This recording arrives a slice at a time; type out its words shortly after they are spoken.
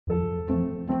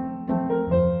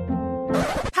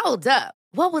Hold up.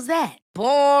 What was that?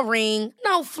 Boring.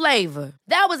 No flavor.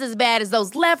 That was as bad as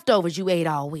those leftovers you ate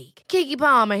all week. Keke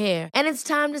Palmer here, and it's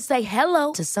time to say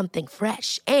hello to something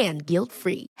fresh and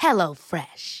guilt-free. Hello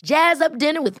Fresh. Jazz up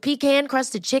dinner with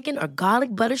pecan-crusted chicken or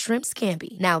garlic butter shrimp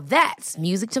scampi. Now that's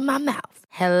music to my mouth.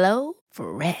 Hello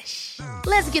Fresh.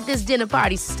 Let's get this dinner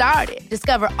party started.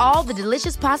 Discover all the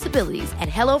delicious possibilities at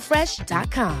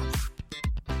hellofresh.com.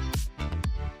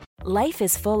 Life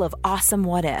is full of awesome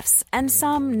what-ifs, and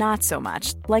some not so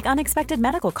much, like unexpected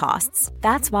medical costs.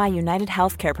 That's why United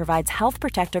Healthcare provides Health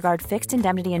Protector Guard fixed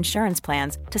indemnity insurance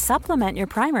plans to supplement your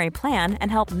primary plan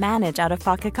and help manage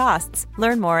out-of-pocket costs.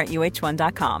 Learn more at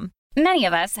uh1.com. Many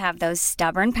of us have those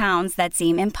stubborn pounds that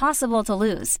seem impossible to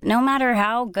lose, no matter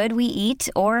how good we eat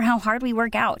or how hard we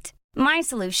work out. My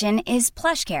solution is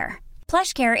PlushCare.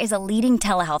 PlushCare is a leading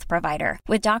telehealth provider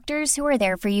with doctors who are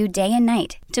there for you day and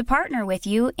night to partner with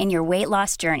you in your weight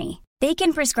loss journey. They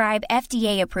can prescribe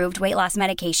FDA-approved weight loss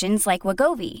medications like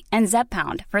Wegovy and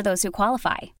Zepbound for those who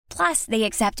qualify. Plus, they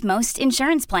accept most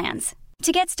insurance plans.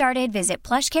 To get started, visit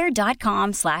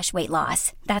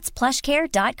plushcare.com/weightloss. That's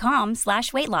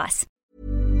plushcare.com/weightloss.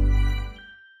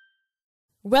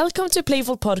 Welcome to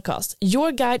Playful Podcast,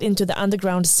 your guide into the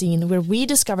underground scene where we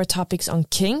discover topics on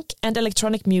kink and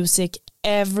electronic music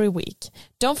every week.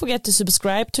 Don't forget to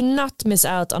subscribe to not miss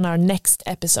out on our next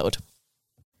episode.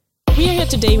 We are here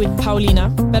today with Paulina,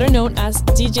 better known as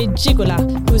DJ Gigola,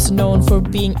 who is known for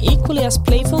being equally as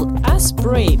playful as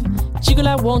brave.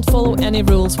 Gigola won't follow any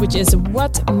rules, which is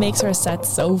what makes her set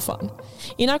so fun.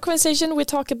 In our conversation, we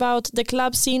talk about the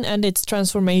club scene and its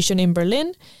transformation in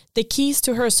Berlin, the keys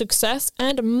to her success,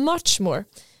 and much more.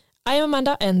 I am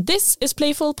Amanda, and this is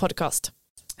Playful Podcast.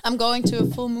 I'm going to a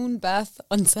full moon bath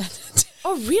on Saturday.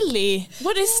 Oh, really?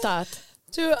 What is that?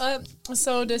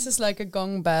 So this is like a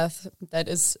gong bath that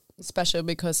is special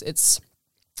because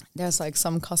there's like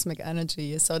some cosmic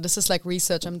energy. So this is like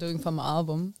research I'm doing for my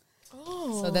album.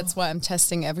 Oh. So that's why I'm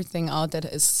testing everything out that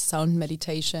is sound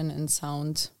meditation and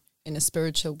sound in a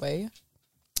spiritual way.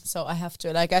 So I have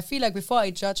to, I feel like before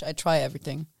I judge, I try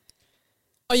everything.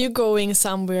 Are you going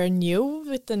somewhere new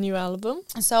with the new album?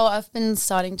 So I've been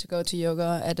starting to go to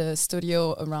yoga at a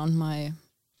studio around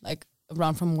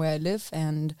around from where I live,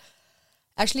 and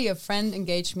actually a friend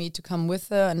engaged me to come with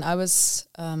her, and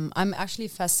I'm actually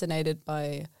fascinated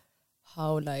by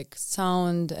how like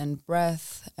sound and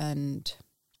breath and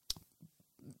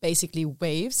basically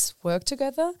waves work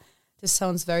together. This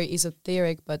sounds very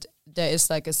esoteric, but there is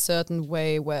like a certain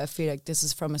way where I feel like this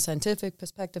is from a scientific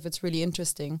perspective, it's really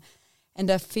interesting. And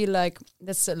I feel like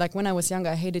that's like when I was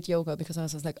younger, I hated yoga because I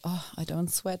was like, oh, I don't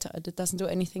sweat. It doesn't do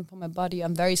anything for my body.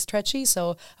 I'm very stretchy.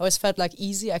 So I always felt like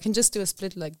easy. I can just do a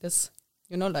split like this,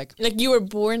 like you were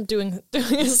born doing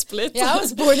a split. Yeah, I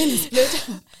was born in a split.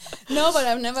 No, but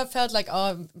I've never felt like,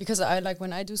 because I like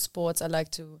when I do sports, I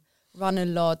like to run a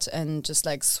lot and just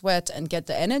like sweat and get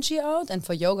the energy out. And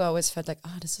for yoga, I always felt like,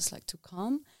 this is like too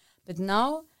calm. But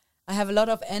now I have a lot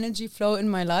of energy flow in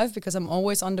my life because I'm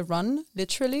always on the run,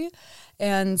 literally.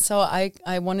 And so I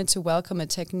wanted to welcome a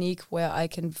technique where I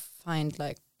can find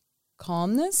like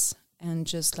calmness and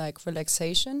just like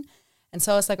relaxation. And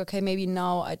so I was like, okay, maybe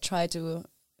now I try to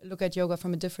look at yoga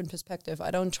from a different perspective. I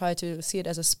don't try to see it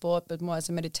as a sport, but more as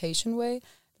a meditation way,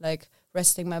 like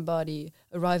resting my body,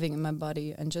 arriving in my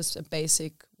body, and just a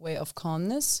basic way of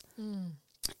calmness. Mm.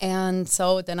 And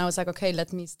so then I was like, okay,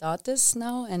 let me start this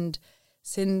now. And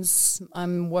since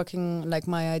I'm working, like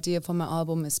my idea for my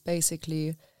album is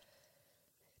basically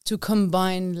to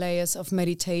combine layers of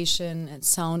meditation and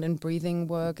sound and breathing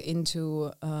work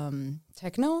into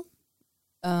techno.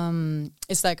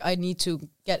 It's like I need to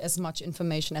get as much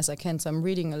information as I can. So I'm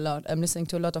reading a lot. I'm listening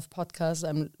to a lot of podcasts.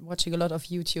 I'm watching a lot of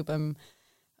YouTube. I'm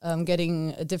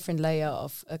getting a different layer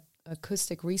of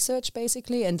acoustic research,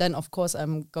 basically. And then, of course,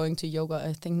 I'm going to yoga,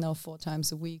 I think now 4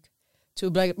 times a week, to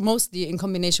like mostly in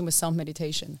combination with sound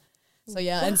meditation. So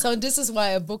yeah, and so this is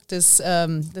why I booked this.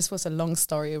 This was a long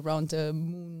story around the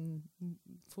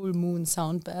full moon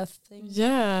sound bath thing.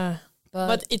 Yeah,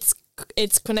 but it's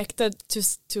connected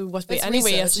to what we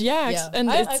anyway.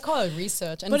 And I call it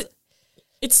research. And but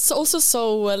it's also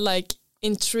so like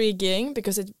intriguing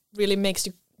because it really makes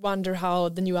you wonder how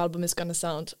the new album is gonna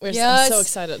sound. I'm so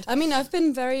excited. I mean, I've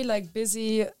been very like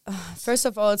busy. First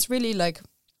of all, it's really like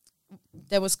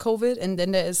there was COVID, and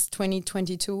then there is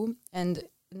 2022, and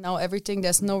now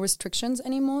there's no restrictions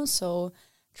anymore. So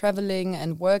traveling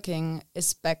and working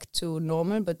is back to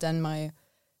normal, but then my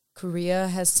career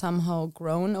has somehow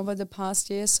grown over the past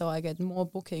years. So I get more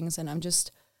bookings, and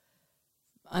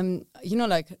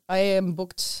I am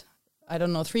booked. I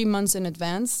don't know, 3 months in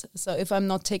advance. So if I'm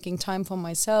not taking time for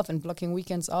myself and blocking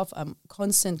weekends off, I'm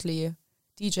constantly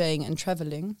DJing and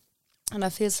traveling. And I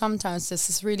feel sometimes this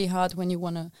is really hard when you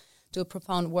want to do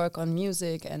profound work on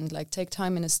music and like take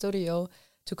time in a studio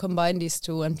to combine these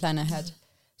two and plan ahead.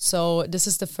 So this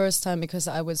is the first time because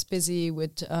I was busy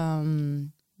with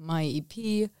my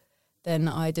EP. Then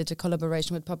I did a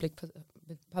collaboration with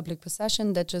Public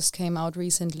Possession that just came out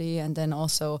recently. And then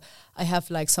also I have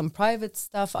like some private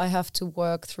stuff I have to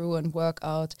work through and work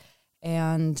out.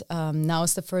 And now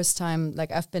is the first time,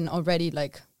 like I've been already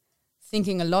like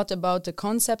thinking a lot about the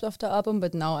concept of the album,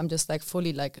 but now I'm just like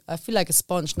fully like, I feel like a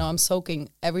sponge. Now I'm soaking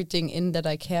everything in that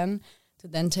I can to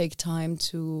then take time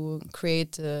to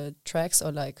create tracks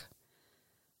or like,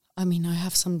 I mean, I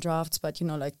have some drafts, but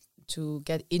like to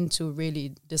get into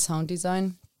really the sound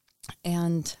design.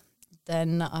 And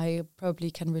then I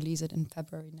probably can release it in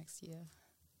February next year.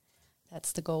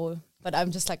 That's the goal. But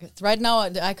I'm just like, right now,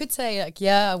 I could say like,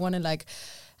 yeah, I want to like,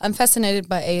 I'm fascinated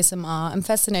by ASMR. I'm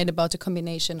fascinated about the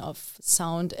combination of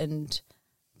sound and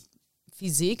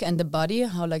physique and the body,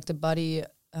 how like the body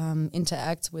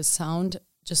interacts with sound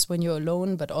just when you're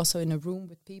alone, but also in a room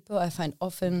with people. I find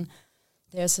often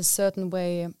there's a certain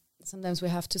way, sometimes we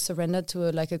have to surrender to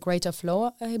a greater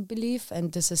flow, I believe.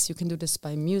 And this is, you can do this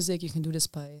by music, you can do this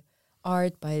by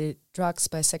art, by drugs,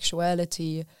 by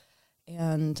sexuality.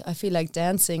 And I feel like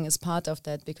dancing is part of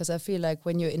that, because I feel like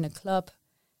when you're in a club,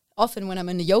 often when I'm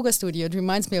in a yoga studio, it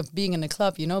reminds me of being in a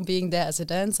club, being there as a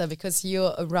dancer, because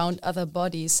you're around other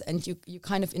bodies and you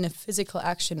kind of in a physical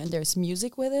action and there's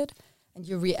music with it and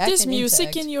you react. There's and music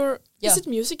interact. in your, is it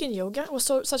music in yoga? It was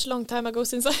such a long time ago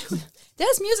since I...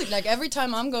 There's music, like every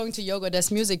time I'm going to yoga,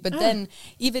 there's music. But then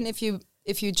even if you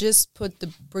just put the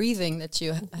breathing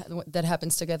that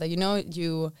happens together,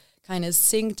 you kind of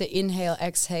sync the inhale,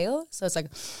 exhale. So it's like,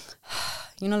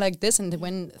 like this. And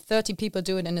when 30 people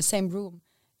do it in the same room,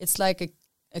 it's like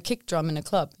a kick drum in a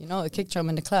club, a kick drum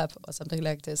in a club or something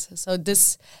like this. So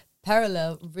this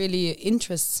parallel really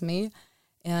interests me.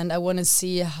 And I want to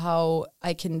see how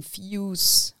I can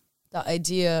fuse the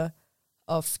idea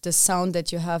of the sound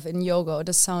that you have in yoga or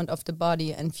the sound of the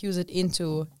body and fuse it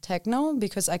into techno,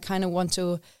 because I kind of want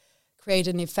to create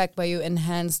an effect where you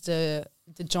enhance the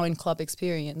joint club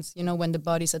experience, when the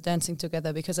bodies are dancing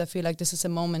together, because I feel like this is a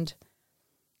moment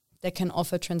that can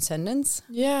offer transcendence.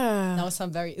 Yeah. Now I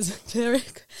sound very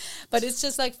esoteric, but it's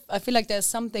just like, I feel like there's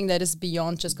something that is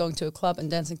beyond just going to a club and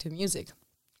dancing to music.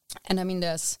 And I mean,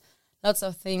 there's lots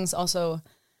of things also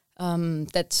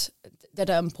that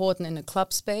are important in a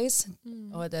club space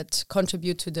or that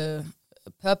contribute to the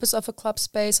purpose of a club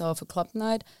space or of a club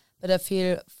night. But I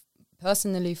feel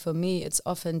personally for me, it's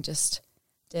often just,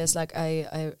 there's like,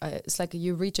 it's like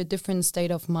you reach a different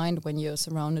state of mind when you're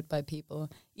surrounded by people,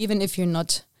 even if you're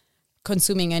not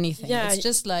consuming anything. Yeah, it's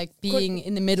just like being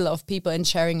in the middle of people and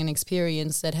sharing an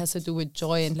experience that has to do with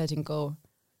joy and letting go.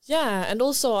 Yeah, and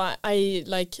also I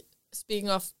like, speaking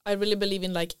of, I really believe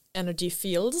in like energy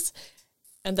fields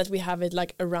and that we have it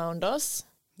like around us.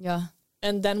 Yeah.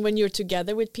 And then when you're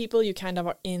together with people, you kind of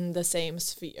are in the same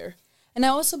sphere. And I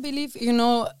also believe, in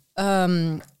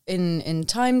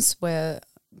times where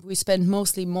we spend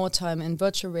mostly more time in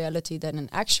virtual reality than in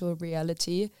actual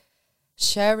reality,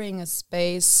 sharing a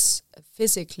space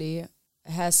physically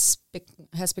has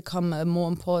become a more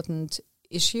important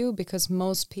issue, because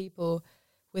most people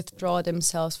withdraw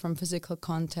themselves from physical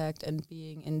contact and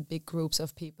being in big groups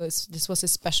of people. This was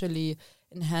especially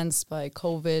enhanced by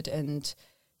COVID and,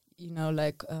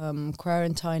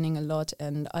 quarantining a lot.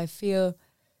 And I feel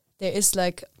there is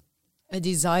like a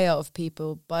desire of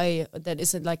people that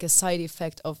isn't like a side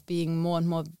effect of being more and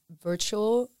more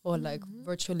virtual or like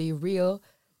virtually real,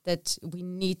 that we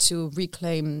need to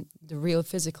reclaim the real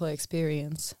physical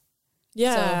experience.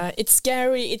 Yeah, so it's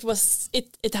scary.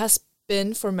 It has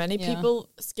been for many people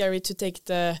scary to take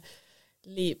the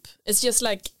leap. It's just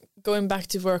like going back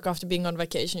to work after being on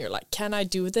vacation. You're like, can I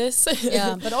do this?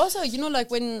 Yeah, but also, like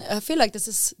when I feel like this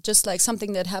is just like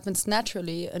something that happens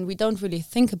naturally and we don't really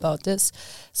think about this.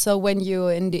 So when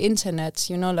you're in the internet,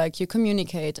 like you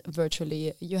communicate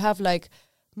virtually, you have like,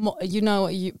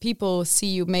 people see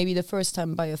you maybe the first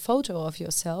time by a photo of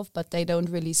yourself, but they don't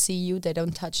really see you, they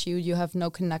don't touch you, you have no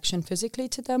connection physically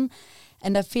to them.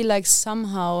 And I feel like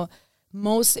somehow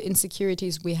most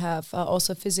insecurities we have are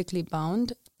also physically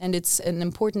bound. And it's an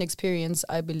important experience,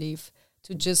 I believe,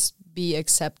 to just be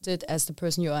accepted as the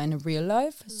person you are in real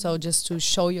life. So just to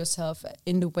show yourself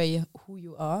in the way who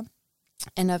you are.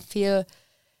 And I feel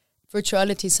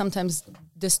virtuality sometimes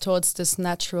distorts this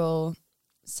natural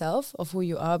self of who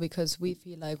you are, because we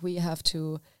feel like we have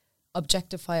to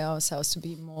objectify ourselves to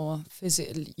be more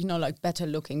physical, like better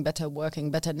looking, better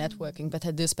working, better networking,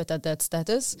 better this, better that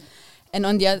status. And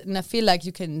on the other, and I feel like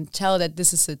you can tell that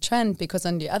this is a trend, because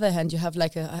on the other hand, you have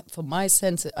like for my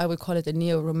sense, I would call it a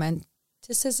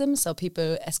neo-romanticism. So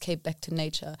people escape back to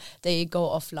nature. They go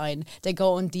offline. They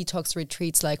go on detox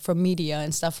retreats, like from media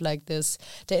and stuff like this.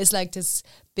 There is like this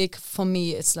big, for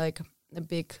me, it's like a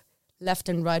big left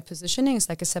and right positioning. It's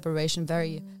like a separation,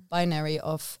 very binary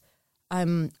of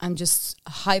I'm just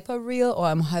hyper real or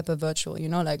I'm hyper virtual.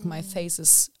 Like my face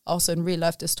is also in real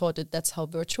life distorted. That's how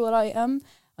virtual I am.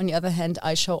 On the other hand,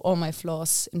 I show all my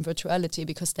flaws in virtuality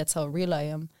because that's how real I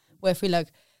am. Where I feel like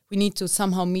we need to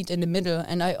somehow meet in the middle.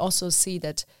 And I also see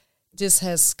that this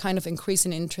has kind of increased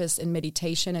in interest in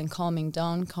meditation and calming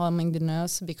down, calming the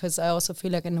nerves, because I also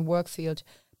feel like in the work field,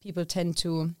 people tend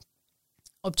to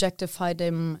objectify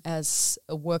them as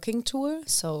a working tool.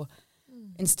 So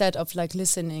instead of like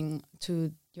listening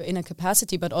to your inner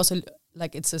capacity, but also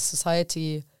like it's a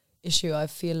society issue, I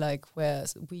feel like, where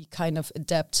we kind of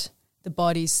adapt the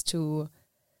bodies to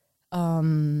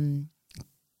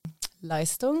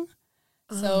Leistung.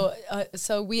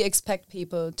 So we expect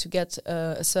people to get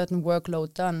a certain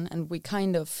workload done, and we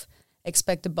kind of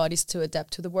expect the bodies to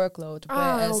adapt to the workload.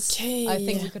 Whereas I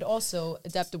think we could also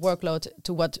adapt the workload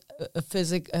to what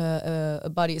a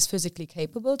body is physically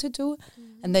capable to do.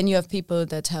 And then you have people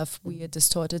that have weird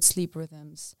distorted sleep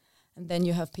rhythms. And then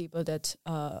you have people that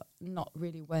are not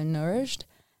really well nourished.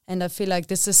 And I feel like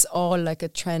this is all like a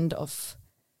trend of,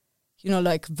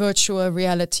 like virtual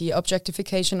reality,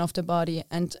 objectification of the body.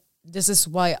 And this is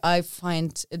why I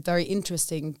find it very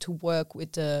interesting to work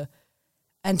with the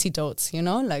antidotes,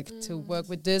 to work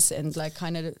with this and like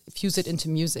kind of fuse it into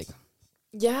music.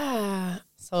 Yeah.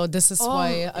 So this is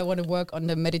why I want to work on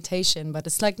the meditation, but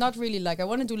it's like not really like I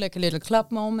want to do like a little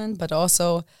club moment, but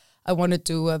also I want to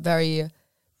do a very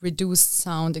reduced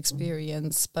sound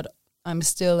experience, but I'm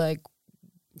still like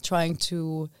trying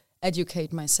to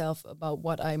educate myself about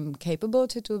what I'm capable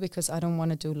to do, because I don't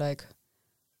want to do like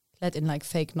let in like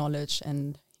fake knowledge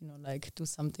and like do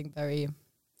something very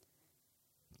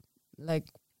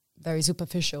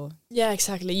superficial. Yeah,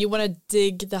 exactly. You want to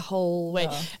dig the whole way.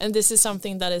 And this is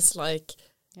something that is like,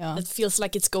 it feels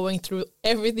like it's going through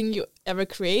everything you ever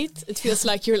create. It feels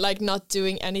like you're like not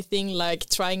doing anything, like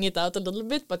trying it out a little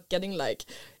bit, but getting like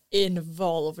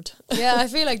involved. Yeah, I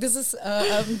feel like this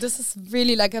is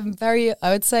really like I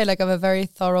would say like I'm a very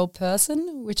thorough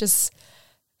person, which is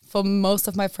for most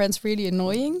of my friends really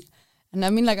annoying. And I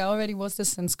mean, like I already was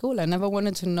this in school. I never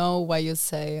wanted to know why you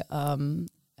say,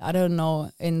 I don't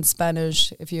know, in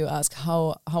Spanish, if you ask,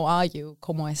 how are you?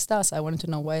 ¿Cómo estás? I wanted to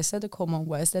know, why is that a como?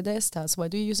 Why is that a estás? Why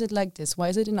do you use it like this? Why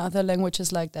is it in other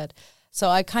languages like that? So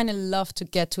I kind of love to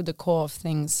get to the core of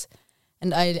things.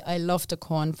 And I love the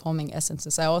core and forming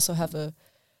essences. I also have a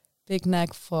big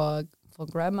knack for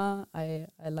grammar. I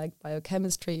like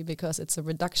biochemistry because it's a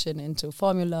reduction into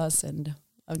formulas, and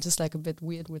I'm just like a bit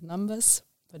weird with numbers.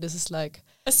 But this is like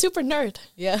a super nerd.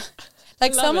 Yeah.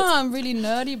 Like somehow I'm really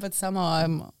nerdy, but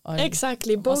somehow I'm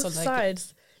exactly both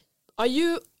sides. Are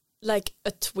you like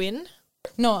a twin?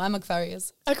 No, I'm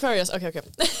Aquarius. Aquarius, okay.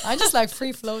 I'm just like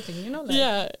free floating, like.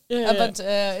 Yeah. But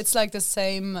it's like the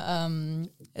same.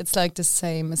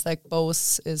 It's like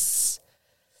both is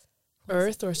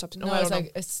Earth or something. No,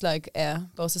 it's like air.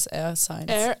 Both is air signs.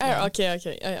 Air. Okay.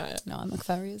 Yeah. No, I'm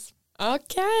Aquarius.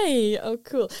 Okay. Oh,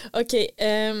 cool. Okay.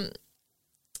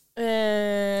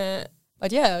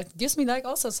 But yeah, it gives me like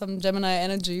also some Gemini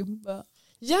energy. But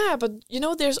yeah, but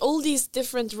there's all these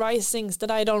different risings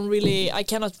that I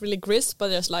cannot really grasp. But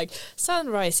there's like sun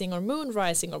rising or moon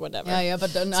rising or whatever. Yeah,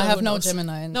 but I have no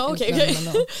Gemini. No.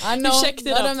 I know. You checked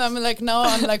it out. I'm like, now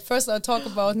I'm like, first I'll talk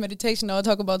about meditation, now I'll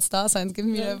talk about star signs, give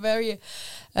me a very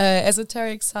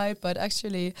esoteric side. But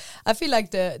actually, I feel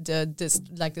like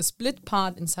the split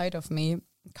part inside of me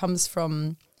comes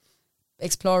from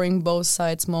exploring both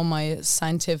sides, more my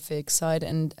scientific side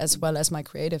and as well as my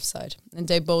creative side. And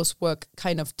they both work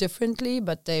kind of differently,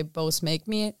 but they both make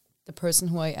me the person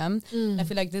who I am. I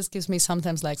feel like this gives me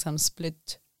sometimes like some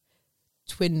split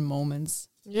twin moments.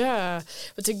 Yeah,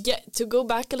 but to go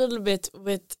back a little bit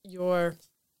with your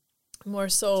more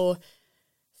so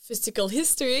physical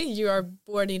history, you are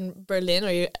born in Berlin,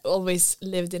 or you always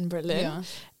lived in Berlin. Yeah.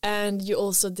 And you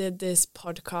also did this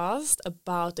podcast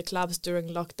about the clubs during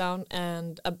lockdown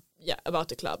and about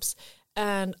the clubs.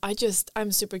 And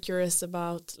I'm super curious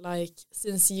about, like,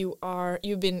 since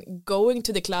you've been going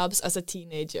to the clubs as a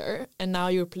teenager and now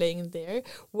you're playing there,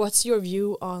 what's your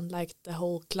view on like the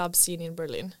whole club scene in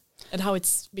Berlin and how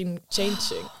it's been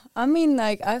changing? I mean,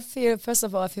 like, first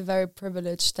of all, I feel very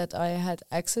privileged that I had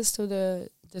access to the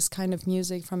this kind of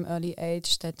music from early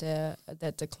age, that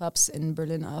the clubs in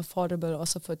Berlin are affordable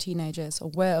also for teenagers, or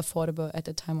were affordable at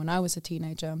the time when I was a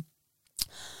teenager.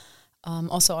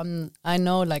 Also, I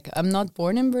know, like, I'm not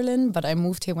born in Berlin, but I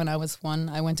moved here when I was 1.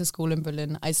 I went to school in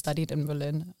Berlin. I studied in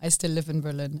Berlin. I still live in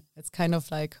Berlin. It's kind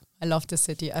of like, I love the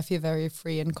city. I feel very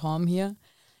free and calm here.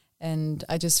 And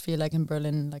I just feel like in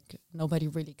Berlin, like, nobody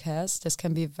really cares. This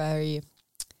can be very,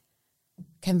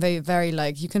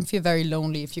 like, you can feel very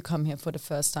lonely if you come here for the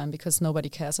first time because nobody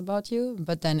cares about you.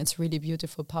 But then it's really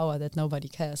beautiful power that nobody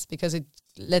cares, because it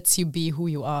lets you be who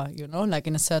you are, you know, like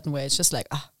in a certain way. It's just like,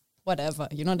 whatever,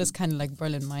 you know, this kind of like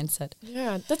Berlin mindset.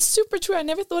 Yeah, that's super true. I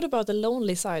never thought about the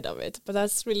lonely side of it, but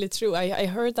that's really true. I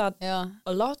heard that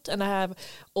a lot, and I have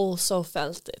also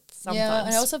felt it sometimes.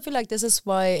 Yeah, I also feel like this is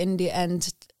why in the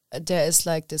end there is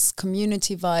like this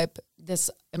community vibe.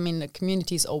 The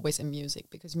community is always in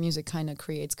music, because music kind of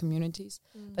creates communities.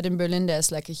 But in Berlin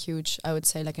there's like a huge, I would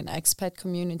say, like an expat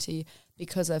community,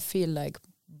 because I feel like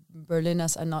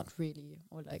Berliners are not really,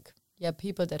 or like,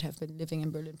 people that have been living in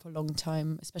Berlin for a long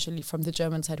time, especially from the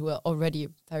German side, who are already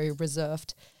very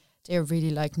reserved. They're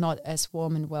really like not as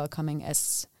warm and welcoming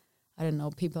as, I don't know,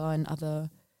 people are in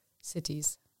other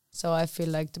cities. So I feel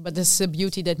like, but this is a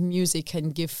beauty that music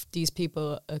can give these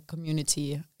people a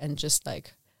community and just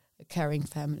like a caring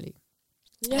family.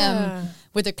 Yeah.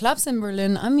 With the clubs in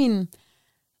Berlin, I mean,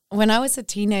 when I was a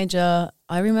teenager,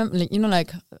 I remember, like, you know,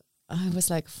 like I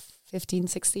was like 15,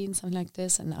 16, something like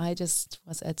this. And I just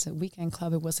was at a weekend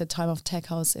club. It was a time of tech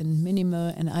house in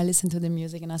Minimal. And I listened to the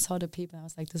music and I saw the people. And I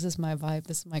was like, this is my vibe.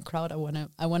 This is my crowd.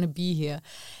 I wanna be here.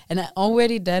 And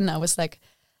already then I was like,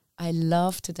 I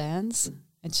love to dance.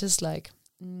 It's just like,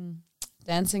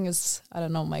 dancing is, I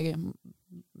don't know,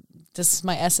 this is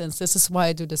my essence. This is why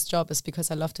I do this job, is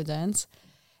because I love to dance.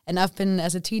 And I've been,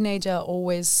 as a teenager,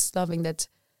 always loving that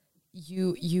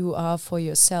you are for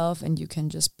yourself, and you can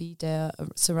just be there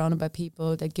surrounded by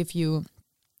people that give you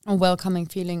a welcoming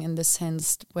feeling, in the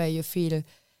sense where you feel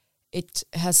it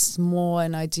has more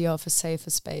an idea of a safer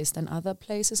space than other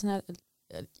places,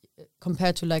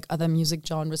 compared to like other music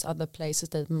genres, other places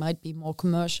that might be more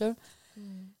commercial.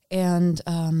 And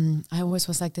I always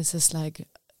was like, this is like,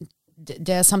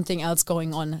 there's something else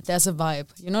going on. There's a vibe,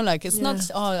 you know, like it's not,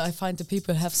 I find the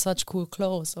people have such cool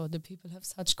clothes, or the people have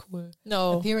such cool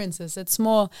appearances. It's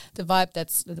more the vibe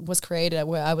that was created,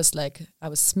 where I was like, I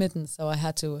was smitten. So I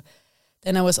had to,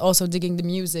 then I was also digging the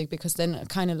music, because then it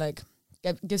kind of like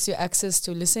gives you access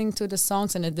to listening to the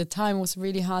songs. And at the time it was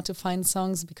really hard to find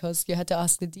songs, because you had to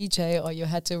ask the DJ, or you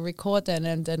had to record them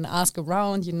and then ask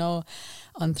around, you know,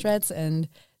 on threads. And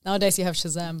nowadays you have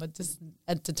Shazam, but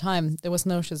at the time there was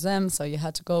no Shazam, so you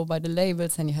had to go by the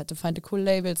labels, and you had to find the cool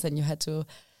labels, and you had to,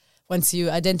 once you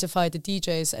identified the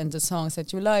DJs and the songs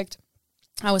that you liked,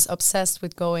 I was obsessed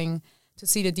with going to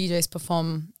see the DJs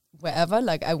perform wherever.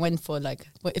 Like I went for like,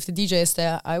 if the DJ is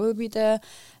there, I will be there.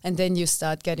 And then you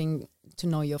start getting to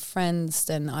know your friends.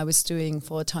 Then I was doing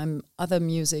for a time other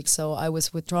music, so I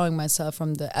was withdrawing myself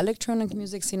from the electronic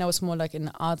music scene. I was more like in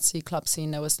an artsy club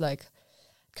scene. There was like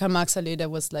Karl Marx Allee, there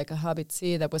was like a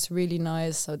HBC that was really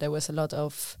nice. So there was a lot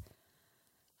of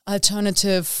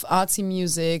alternative artsy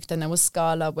music. Then there was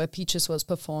Scala, where Peaches was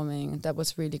performing. That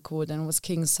was really cool. Then it was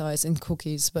King Size and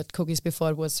Cookies, but Cookies before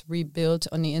it was rebuilt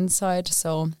on the inside.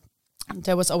 So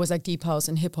there was always like deep house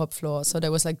and hip hop floor. So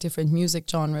there was like different music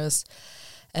genres.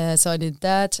 So I did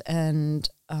that. And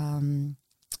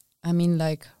I mean,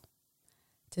 like,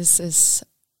 this is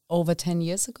over 10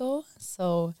 years ago.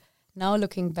 So now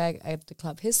looking back at the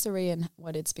club history and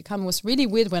what it's become, was really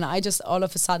weird when I just all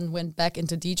of a sudden went back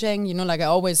into DJing. You know, like I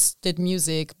always did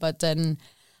music, but then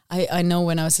I know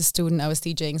when I was a student, I was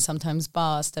DJing sometimes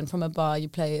bars. Then from a bar, you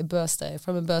play a birthday.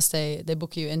 From a birthday, they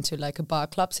book you into like a bar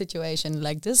club situation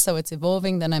like this. So it's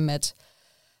evolving. Then I met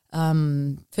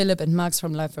Philip and Max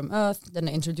from Live from Earth. Then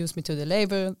they introduced me to the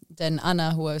label. Then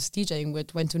Anna, who I was DJing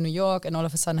with, went to New York, and all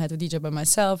of a sudden I had to DJ by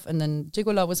myself. And then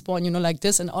Gigola was born, you know, like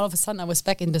this. And all of a sudden I was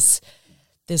back in this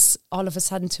all of a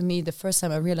sudden, to me, the first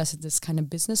time I realized this kind of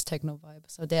business techno vibe.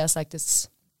 So there's like this,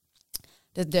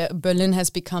 that Berlin has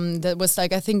become, that was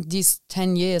like, I think these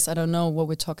 10 years, I don't know what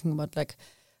we're talking about, like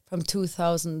from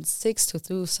 2006 to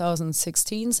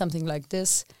 2016, something like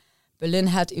this. Berlin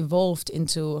had evolved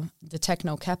into the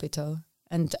techno capital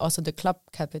and also the club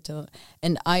capital.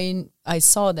 And I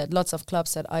saw that lots of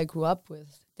clubs that I grew up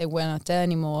with, they were not there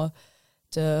anymore.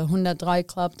 The 103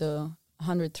 club, the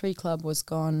 103 club was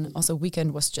gone. Also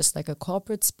Weekend was just like a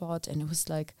corporate spot, and it was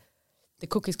like the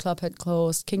Cookies Club had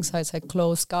closed, King Size had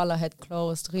closed, Scala had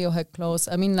closed, Rio had closed.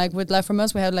 I mean, like with Live from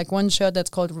Us, we had like one shirt that's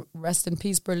called Rest in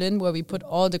Peace Berlin, where we put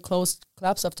all the closed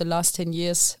clubs of the last 10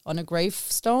 years on a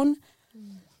gravestone.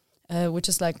 which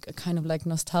is like a kind of like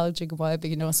nostalgic vibe.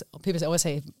 You know, people always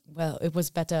say, well, it was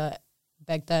better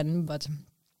back then, but...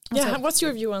 Yeah, what's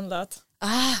your view on that?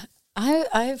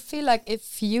 I feel like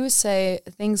if you say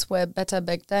things were better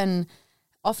back then,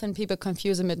 often people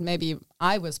confuse them with maybe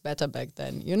I was better back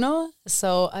then, you know?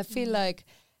 So I feel like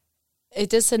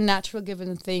it is a natural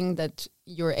given thing that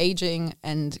you're aging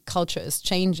and culture is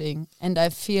changing. And I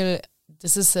feel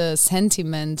this is a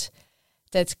sentiment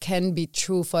that can be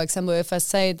true. For example, if I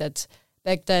say that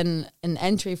back then an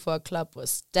entry for a club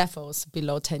was defos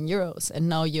below 10 euros and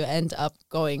now you end up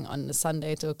going on a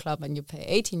Sunday to a club and you pay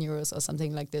 18 euros or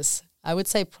something like this, I would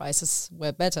say prices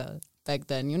were better back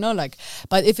then, you know, like,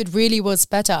 but if it really was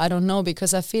better, I don't know,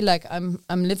 because I feel like I'm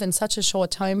living such a short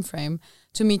time frame.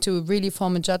 To me, to really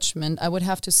form a judgment, I would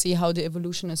have to see how the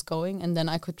evolution is going, and then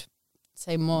I could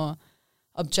say more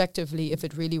objectively if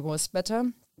it really was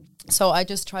better. So I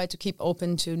just try to keep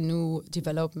open to new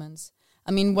developments.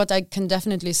 I mean, what I can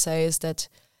definitely say is that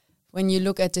when you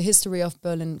look at the history of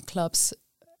Berlin clubs,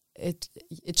 it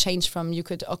changed from you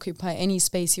could occupy any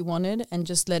space you wanted and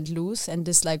just let loose, and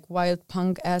this like wild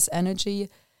punk ass energy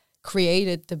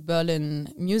created the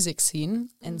Berlin music scene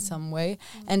in some way.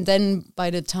 And then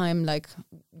by the time like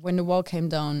when the wall came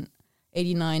down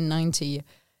 89, 90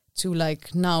 to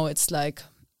like now it's like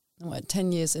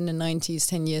 10 years in the 90s,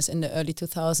 10 years in the early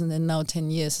 2000s, and now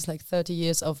 10 years. It's like 30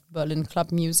 years of Berlin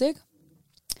club music.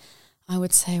 I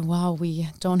would say, wow, we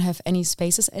don't have any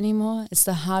spaces anymore. It's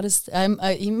the hardest.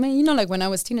 You know, like when I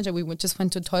was a teenager, we just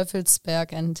went to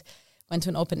Teufelsberg and went to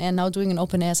an open air. Now doing an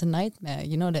open air is a nightmare.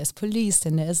 You know, there's police,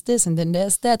 then there's this, and then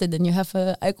there's that, and then you have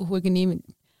a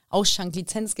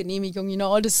Ausschanklicenzgenehmigung, you know,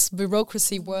 all this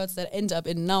bureaucracy words that end up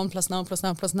in noun plus noun plus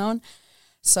noun plus noun.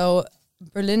 So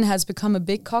Berlin has become a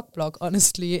big cockblock,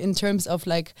 honestly, in terms of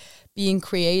like being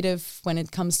creative when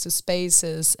it comes to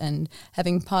spaces and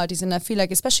having parties. And I feel like,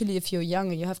 especially if you're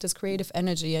younger, you have this creative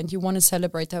energy and you want to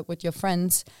celebrate that with your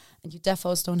friends, and you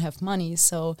defos don't have money.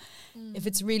 So if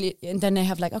it's really, and then they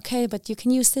have like, okay, but you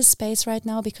can use this space right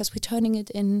now because we're turning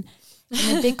it in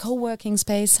a big co-working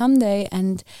space someday.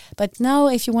 But now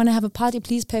if you want to have a party,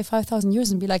 please pay 5,000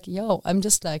 euros and be like, yo, I'm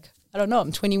just like, I don't know,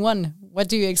 I'm 21. What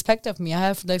do you expect of me?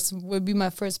 This will be my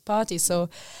first party. So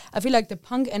I feel like the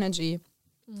punk energy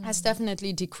has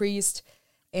definitely decreased.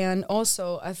 And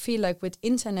also I feel like with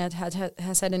internet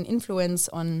has had an influence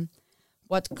on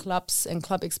what clubs and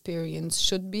club experience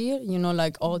should be. You know,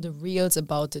 like all the reels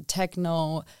about the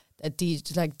techno,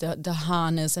 the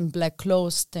harness and black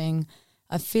clothes thing.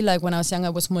 I feel like when I was young, I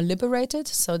was more liberated.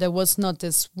 So there was not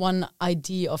this one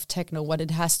idea of techno, what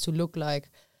it has to look like.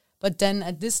 But then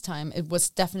at this time, it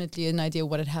was definitely an idea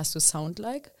what it has to sound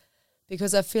like.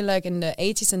 Because I feel like in the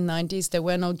 80s and 90s, there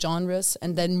were no genres.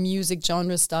 And then music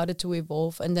genres started to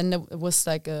evolve. And then there was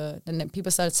like then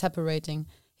people started separating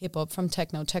hip-hop from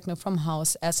techno from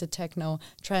house, acid techno,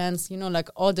 trance, you know, like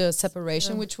all the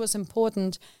separation, which was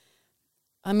important.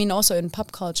 I mean, also in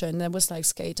pop culture. And there was like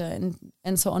skater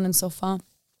and so on and so far.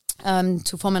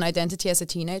 To form an identity as a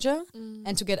teenager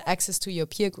and to get access to your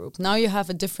peer group. Now you have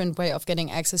a different way of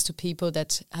getting access to people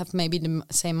that have maybe the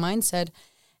same mindset.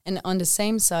 And on the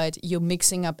same side, you're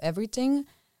mixing up everything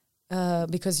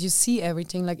because you see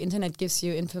everything. Like internet gives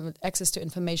you access to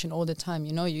information all the time.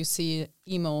 You know, you see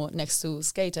emo next to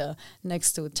skater,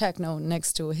 next to techno,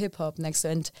 next to hip hop,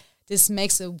 and this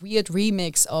makes a weird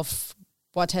remix of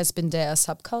what has been there as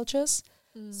subcultures.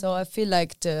 So I feel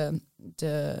like the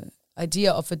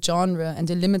idea of a genre and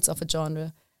the limits of a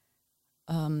genre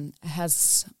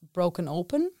has broken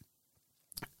open,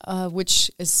 which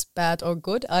is bad or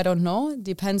good, I don't know.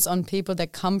 Depends on people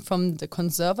that come from the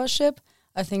conservatorship.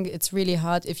 I think it's really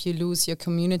hard if you lose your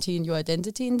community and your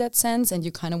identity in that sense and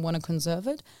you kind of want to conserve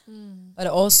it. But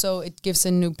also it gives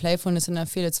a new playfulness, and I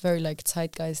feel it's very like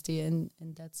zeitgeisty in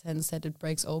that sense that it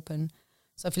breaks open.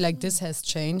 So I feel like this has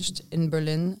changed in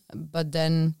Berlin, but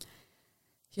then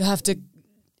you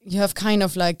have kind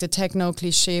of like the techno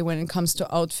cliche when it comes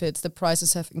to outfits. The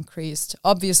prices have increased.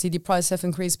 Obviously, the prices have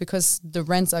increased because the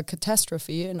rents are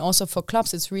catastrophe. And also for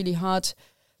clubs, it's really hard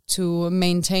to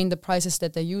maintain the prices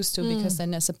that they used to because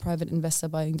then there's a private investor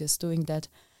buying this, doing that.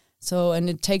 So, and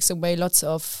it takes away lots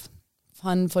of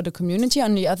fun for the community.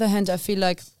 On the other hand, I feel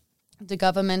like the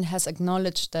government has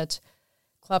acknowledged that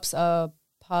clubs are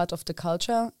part of the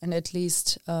culture, and at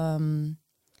least in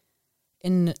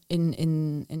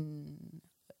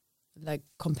like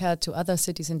compared to other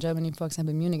cities in Germany, for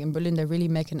example, Munich and Berlin, they really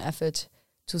make an effort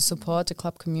to support the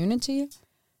club community,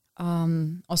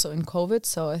 also in COVID.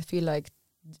 So I feel like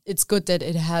it's good that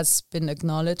it has been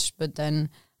acknowledged, but then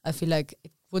I feel like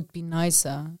it would be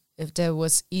nicer if there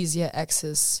was easier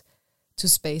access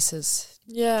spaces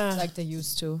like they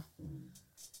used to.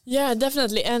 Yeah,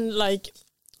 definitely. And like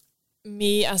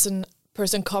me as a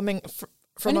person coming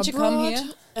from when did abroad, you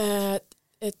come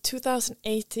here?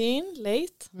 2018,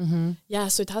 late. Mm-hmm. Yeah,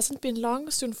 so it hasn't been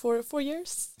long, soon 4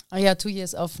 years. Oh yeah, 2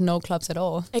 years of no clubs at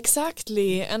all.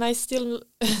 Exactly, and I still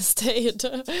stayed.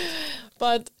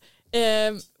 But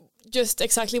just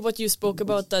exactly what you spoke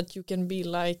about, that you can be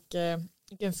like,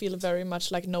 you can feel very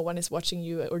much like no one is watching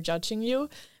you or judging you.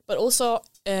 But also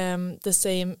the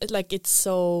same, like it's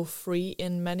so free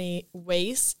in many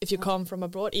ways if you come from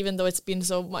abroad, even though it's been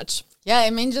so much. Yeah, I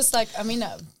mean,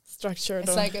 structured.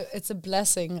 It's like it's a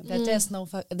blessing that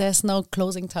there's no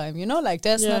closing time, you know, like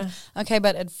there's not okay,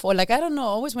 but at 4, like I don't know,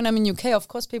 always when I'm in UK, of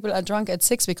course people are drunk at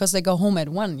 6 because they go home at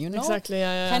 1, you know. Exactly,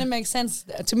 yeah. Kind of makes sense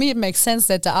to me. It makes sense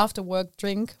that the after work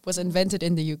drink was invented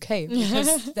in the UK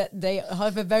because that they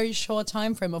have a very short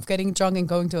time frame of getting drunk and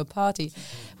going to a party.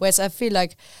 Whereas I feel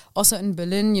like also in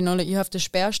Berlin, you know, like you have the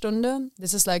Sperrstunde.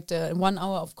 This is like the 1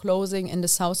 hour of closing in the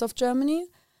south of Germany.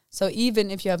 So even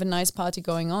if you have a nice party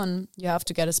going on, you have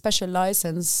to get a special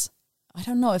license. I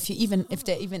don't know if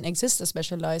there even exists a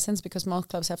special license, because most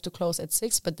clubs have to close at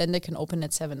 6, but then they can open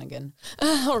at 7 again.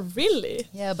 Oh, really?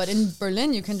 Yeah, but in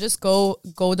Berlin you can just go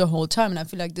the whole time, and I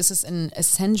feel like this is an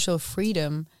essential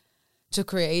freedom to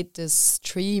create this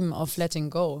stream of letting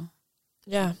go.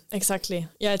 Yeah, exactly.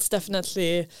 Yeah, it's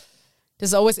definitely.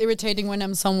 It's always irritating when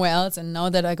I'm somewhere else, and now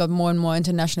that I got more and more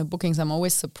international bookings, I'm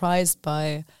always surprised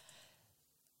by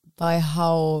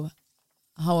how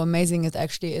amazing it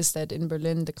actually is that in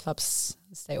Berlin the clubs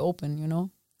stay open, you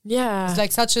know? Yeah. It's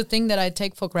like such a thing that I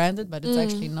take for granted, but it's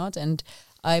actually not. And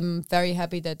I'm very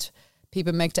happy that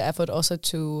people make the effort also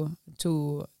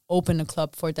to open a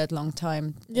club for that long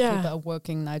time. Yeah. People are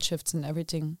working night shifts and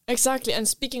everything. Exactly. And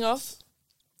speaking of,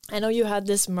 I know you had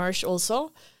this merch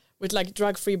also with like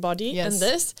drug-free body and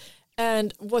this.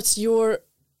 And what's your...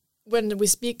 When we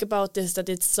speak about this, that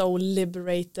it's so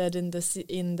liberated in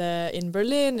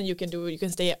Berlin, and you can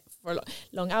stay for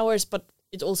long hours, but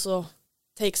it also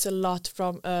takes a lot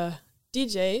from a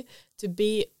DJ to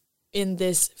be in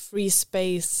this free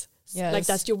space. Yes. Like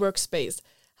that's your workspace.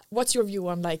 What's your view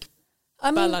on like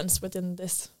balance within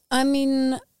this? I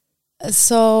mean,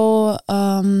 so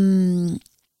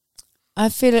I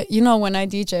feel, you know, when I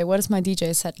DJ, what is my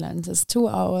DJ set length? It's 2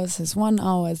 hours, it's 1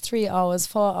 hour, 3 hours,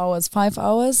 4 hours, 5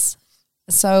 hours.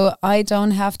 So I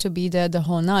don't have to be there the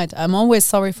whole night. I'm always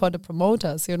sorry for the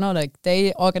promoters, you know, like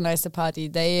they organize the party.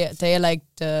 They are like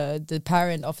the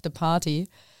parent of the party.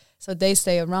 So they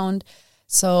stay around.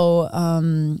 So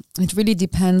it really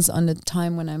depends on the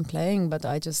time when I'm playing. But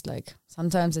I just like,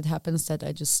 sometimes it happens that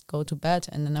I just go to bed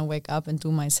and then I wake up and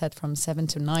do my set from 7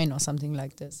 to 9 or something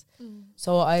like this.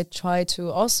 So I try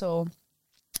to also,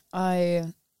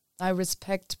 I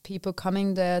respect people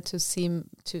coming there to see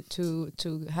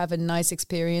to have a nice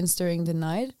experience during the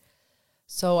night.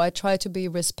 So I try to be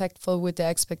respectful with the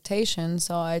expectations.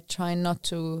 So I try not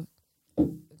to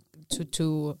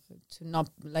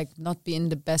not be in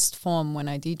the best form when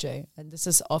I DJ. And this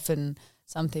is often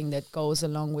something that goes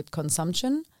along with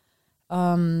consumption.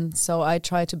 So I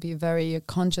try to be very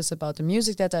conscious about the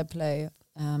music that I play.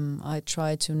 I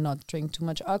try to not drink too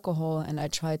much alcohol, and I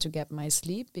try to get my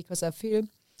sleep, because I feel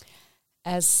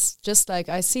as just like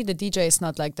I see the DJ is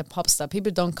not like the pop star.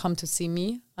 People don't come to see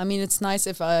me. I mean, it's nice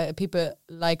if people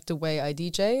like the way I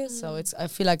DJ. So I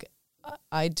feel like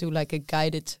I do like a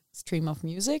guided stream of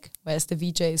music, whereas the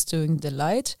VJ is doing the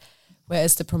light,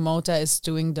 whereas the promoter is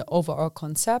doing the overall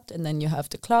concept, and then you have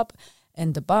the club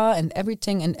and the bar and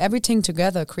everything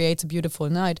together creates a beautiful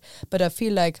night. But I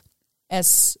feel like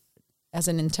as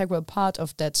an integral part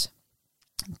of that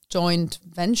joint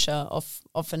venture of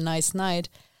a nice night,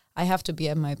 I have to be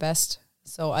at my best.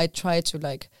 So I try to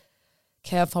like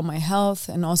care for my health,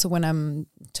 and also when I'm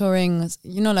touring,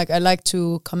 you know, like I like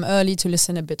to come early to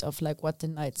listen a bit of like what the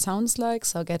night sounds like,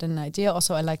 so I get an idea.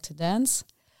 Also, I like to dance,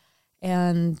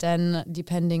 and then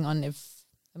depending on if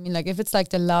it's like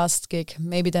the last gig,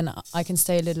 maybe then I can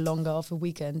stay a little longer of a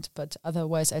weekend, but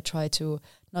otherwise I try to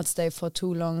not stay for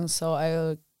too long, so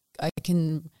I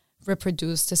can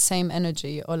reproduce the same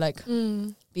energy or like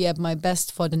be at my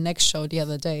best for the next show the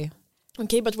other day.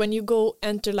 Okay, but when you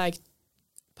enter like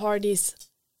parties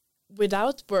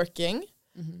without working,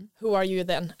 who are you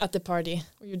then at the party?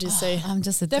 Or you just say I'm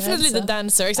just definitely dancer. the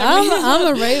dancer. Exactly.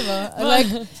 I'm a raver.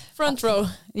 Like front row.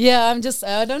 Yeah,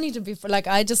 I don't need to be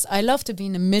I love to be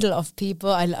in the middle of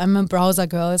people. I'm a browser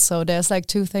girl, so there's like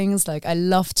two things. Like I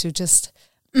love to just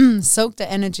soak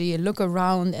the energy, look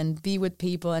around and be with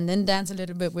people, and then dance a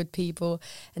little bit with people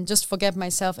and just forget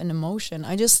myself in emotion.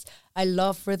 I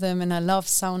love rhythm and I love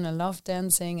sound, I love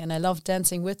dancing, and I love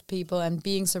dancing with people and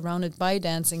being surrounded by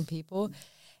dancing people.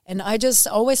 And I just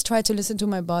always try to listen to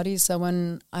my body. So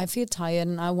when I feel tired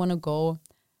and I want to go,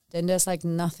 then there's like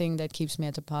nothing that keeps me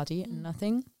at the party,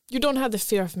 nothing. You don't have the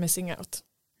fear of missing out?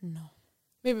 No.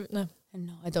 Maybe, no.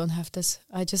 No, I don't have this.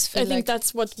 I just feel I think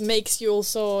that's what makes you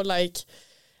also like,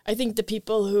 I think the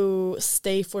people who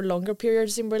stay for longer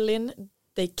periods in Berlin,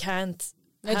 they can't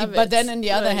have but it. then on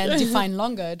the other hand, define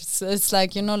longer. It's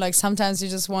like, you know, like sometimes you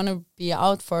just want to be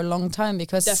out for a long time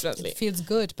because Definitely. it feels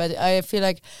good. But I feel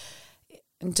like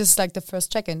just like the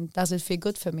first check-in, does it feel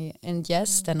good for me? And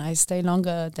yes, then I stay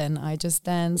longer, then I just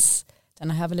dance, then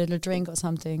I have a little drink or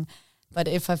something. But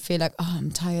if I feel like, oh,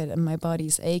 I'm tired and my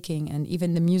body's aching and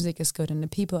even the music is good and the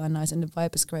people are nice and the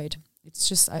vibe is great, it's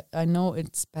just, I know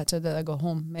it's better that I go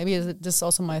home. Maybe this is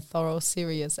also my thorough,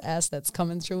 serious ass that's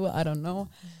coming through. I don't know.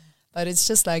 But it's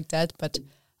just like that. But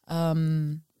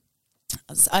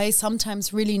I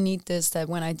sometimes really need this, that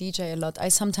when I DJ a lot, I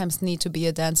sometimes need to be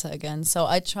a dancer again. So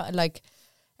I try, like,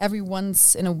 every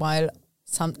once in a while,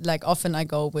 often I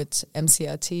go with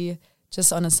MCRT,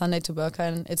 just on a Sunday to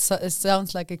Berghain. It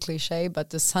sounds like a cliche, but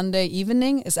the Sunday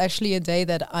evening is actually a day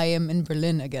that I am in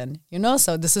Berlin again, you know?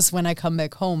 So this is when I come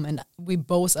back home and we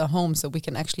both are home, so we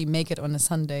can actually make it on a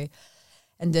Sunday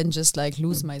and then just like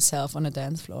lose myself on a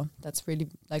dance floor. That's really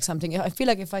like something. I feel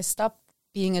like if I stop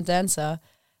being a dancer,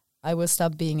 I will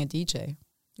stop being a DJ.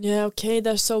 Yeah, okay,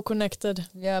 they're so connected.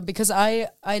 Yeah, because I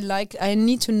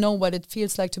need to know what it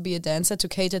feels like to be a dancer, to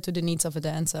cater to the needs of a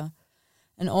dancer.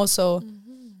 And also,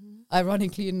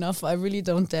 ironically enough, I really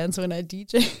don't dance when I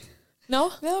DJ.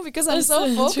 No? No, because I'm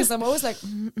so focused. I'm always like,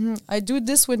 I do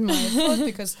this with my foot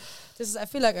because I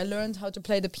feel like I learned how to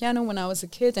play the piano when I was a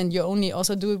kid, and you only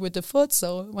also do it with the foot.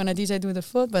 So when I DJ, I do the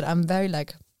foot, but I'm very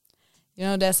like, you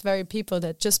know, there's very people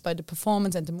that just by the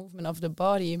performance and the movement of the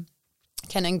body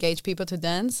can engage people to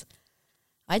dance.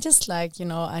 I just like, you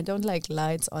know, I don't like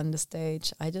lights on the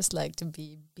stage. I just like to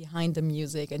be behind the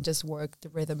music and just work the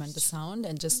rhythm and the sound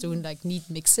and just doing like neat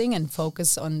mixing and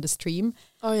focus on the stream.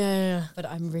 Oh, yeah. But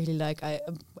I'm really like,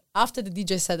 after the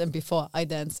DJ set and before I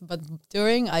dance, but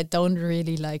during I don't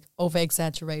really like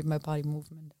over-exaggerate my body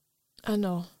movement. I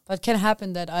know. But it can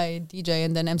happen that I DJ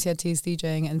and then MCRT is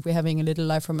DJing and we're having a little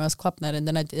live from Earth Club Night and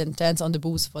then I dance on the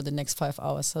booth for the next 5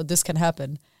 hours. So this can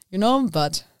happen, you know,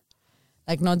 but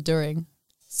like not during.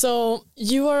 So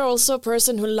you are also a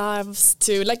person who loves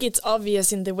to, like it's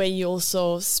obvious in the way you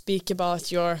also speak about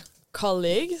your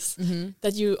colleagues,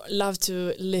 that you love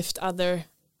to lift other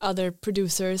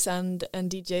producers and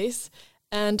DJs.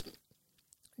 And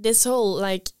this whole,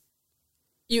 like,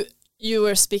 you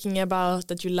were speaking about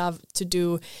that you love to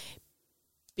do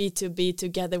B2B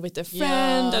together with a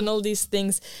friend and all these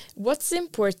things. What's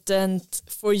important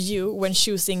for you when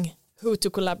choosing who to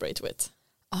collaborate with?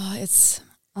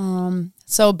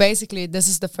 So basically, this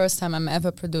is the first time I'm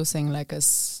ever producing like a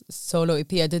solo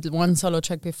EP. I did one solo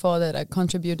track before that. I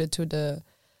contributed to the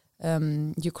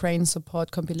Ukraine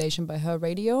support compilation by Her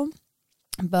Radio.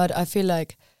 But I feel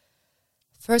like,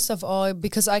 first of all,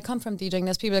 because I come from DJing,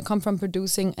 there's people that come from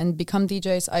producing and become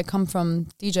DJs. I come from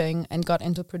DJing and got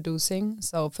into producing.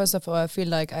 So first of all, I feel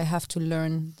like I have to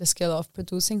learn the skill of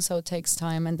producing. So it takes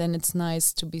time. And then it's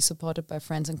nice to be supported by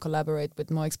friends and collaborate with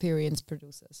more experienced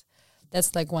producers.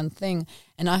 That's like one thing.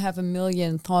 And I have a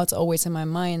million thoughts always in my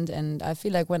mind. And I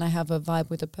feel like when I have a vibe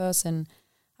with a person,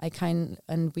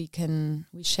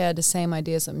 we share the same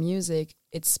ideas of music.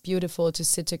 It's beautiful to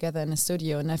sit together in a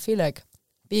studio. And I feel like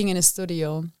being in a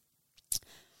studio,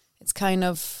 it's kind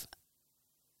of,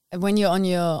 when you're on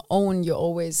your own, you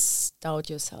always doubt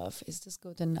yourself. Is this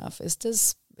good enough?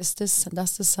 Does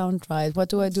this sound right? What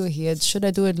do I do here? Should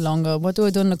I do it longer? What do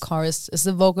I do in the chorus? Is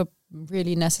the vocal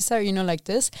really necessary? You know, like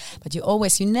this. But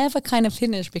you never kind of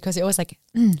finish because you're always like,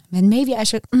 and maybe I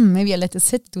should, maybe I let this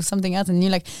sit, do something else. And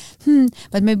you're like,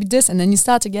 but maybe this. And then you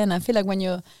start again. I feel like when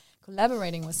you're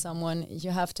collaborating with someone,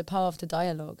 you have the power of the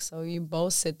dialogue. So you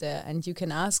both sit there and you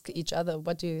can ask each other,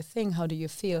 what do you think? How do you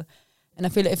feel? And I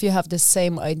feel like if you have the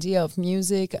same idea of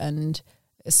music and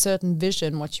a certain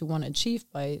vision, what you want to achieve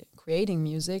by creating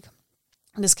music,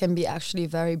 this can be actually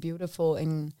very beautiful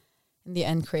in the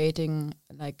end, creating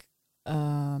like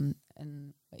a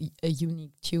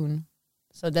unique tune.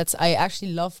 So I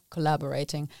actually love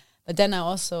collaborating. But then I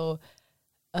also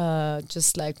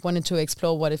just like wanted to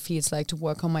explore what it feels like to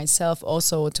work on myself,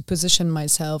 also to position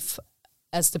myself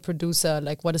as the producer,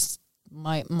 like what is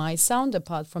my sound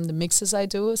apart from the mixes I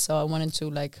do. So I wanted to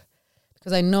like,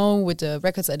 because I know with the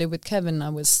records I did with Kevin, I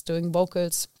was doing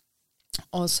vocals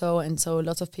also, and so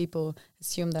lots of people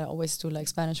assume that I always do like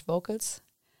Spanish vocals,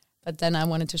 but then I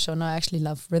wanted to show no, I actually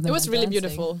love rhythm. It was and really dancing.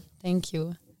 beautiful. Thank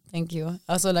you.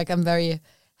 Also, like, I'm very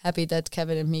happy that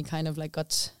Kevin and me kind of like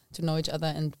got to know each other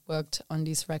and worked on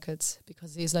these records,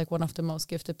 because he's like one of the most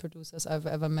gifted producers I've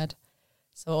ever met.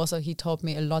 So also he taught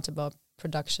me a lot about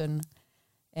production,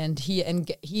 and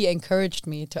he encouraged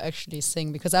me to actually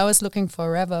sing, because I was looking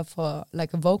forever for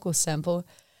like a vocal sample,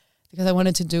 because I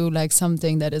wanted to do like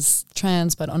something that is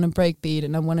trance but on a breakbeat,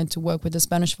 and I wanted to work with a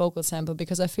Spanish vocal sample,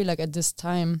 because I feel like at this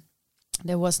time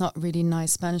there was not really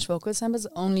nice Spanish vocal samples,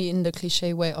 only in the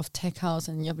cliche way of tech house,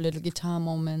 and you have a little guitar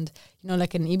moment, you know,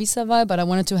 like an Ibiza vibe. But I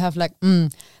wanted to have like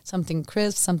something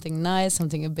crisp, something nice,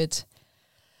 something a bit...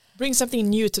 Bring something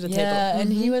new to the table. Yeah,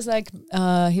 and he was like,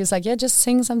 yeah, just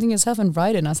sing something yourself and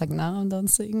write it. And I was like, no, don't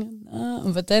sing.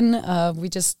 But then we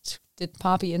just did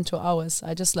Papi in 2 hours.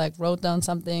 I just like wrote down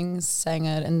something, sang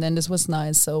it, and then this was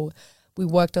nice. So we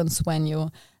worked on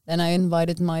Sueño. Then I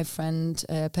invited my friend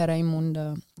Pera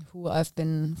Imunda, who I've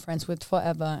been friends with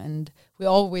forever, and we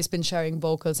always been sharing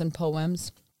vocals and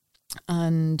poems.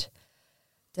 And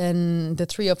then the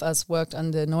three of us worked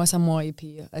on the Noah's Amor EP,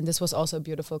 and this was also a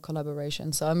beautiful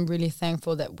collaboration. So I'm really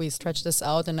thankful that we stretched this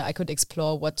out and I could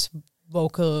explore what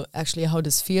vocal, actually how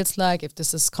this feels like, if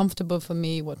this is comfortable for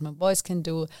me, what my voice can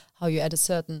do, how you add a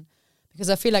certain... Because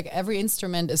I feel like every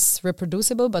instrument is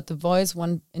reproducible, but the voice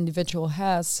one individual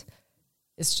has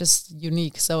is just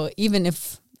unique. So even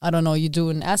if, I don't know, you do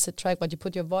an acid track, but you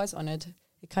put your voice on it,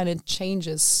 it kind of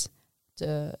changes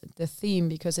the theme,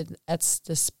 because it adds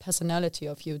this personality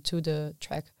of you to the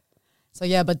track. So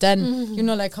yeah, but then, you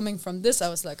know, like coming from this, I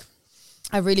was like,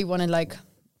 I really want to like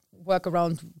work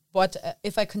around what,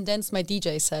 if I condense my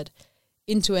DJ set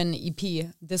into an EP,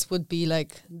 this would be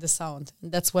like the sound.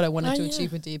 And that's what I wanted to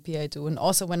achieve with the EP I do. And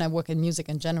also when I work in music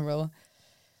in general,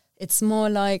 it's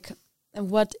more like,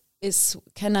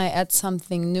 can I add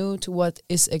something new to what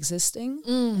is existing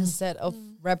instead of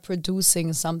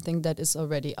reproducing something that is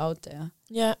already out there?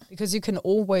 Yeah. Because you can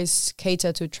always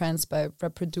cater to trends by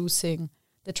reproducing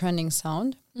the trending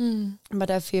sound.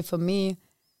 But I feel for me,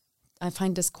 I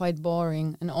find this quite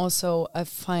boring. And also I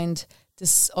find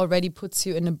this already puts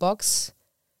you in a box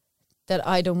that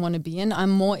I don't want to be in. I'm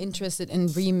more interested in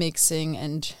remixing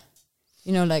and,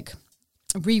 you know, like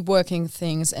reworking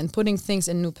things and putting things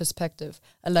in new perspective.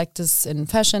 I like this in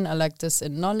fashion, I like this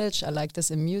in knowledge, I like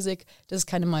this in music. This is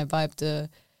kind of my vibe, the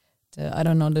I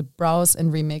don't know, the browse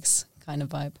and remix kind of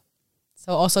vibe.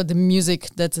 So also the music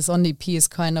that is on the EP is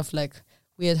kind of like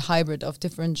weird hybrid of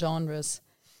different genres.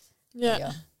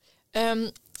 Yeah.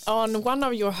 On one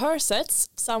of your her sets,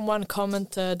 someone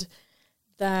commented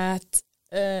that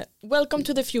welcome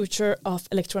to the future of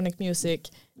electronic music.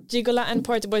 Gigola and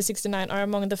Partyboy69 are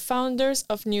among the founders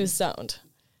of New Sound.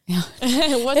 Yeah,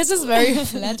 this is very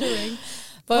flattering.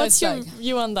 But what's your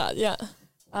view on that? Yeah.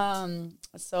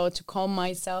 So to call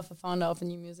myself a founder of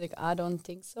new music, I don't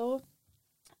think so.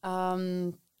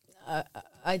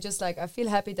 I just like, I feel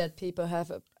happy that people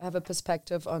have a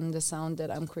perspective on the sound that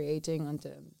I'm creating, on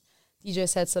the DJ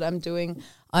sets that I'm doing.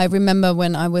 I remember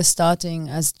when I was starting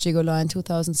as Gigola in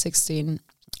 2016,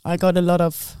 I got a lot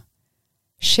of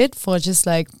shit for just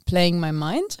like playing my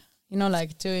mind, you know,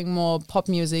 like doing more pop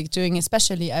music,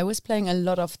 especially I was playing a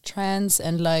lot of trance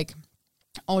and like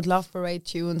old Love Parade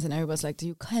tunes, and everybody's like,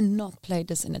 you cannot play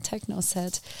this in a techno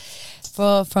set.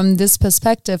 From this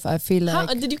perspective, I feel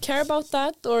like... Did you care about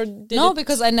that? Or no,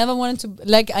 because I never wanted to,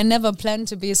 like, I never planned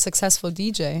to be a successful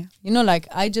DJ. You know, like,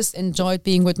 I just enjoyed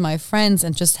being with my friends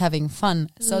and just having fun.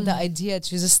 So the idea to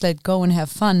just let go and have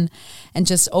fun and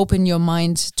just open your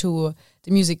mind to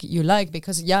the music you like,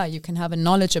 because, yeah, you can have a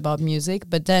knowledge about music,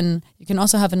 but then you can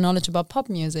also have a knowledge about pop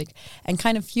music, and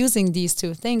kind of fusing these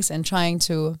two things and trying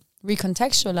to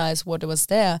recontextualize what was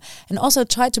there, and also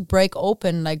try to break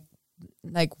open like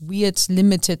weird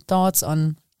limited thoughts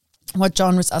on what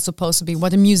genres are supposed to be,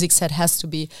 what a music set has to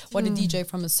be, what a DJ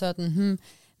from a certain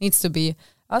needs to be.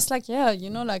 I was like, yeah,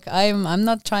 you know, like I'm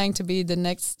not trying to be the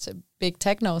next big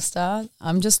techno star.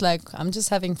 I'm just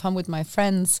having fun with my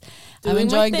friends. I'm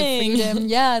enjoying the freedom.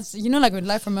 Yeah, you know, like with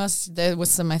Live From Us, there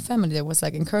was my family that was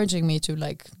like encouraging me to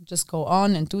like just go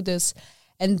on and do this.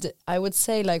 And I would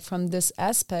say, like, from this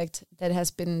aspect that has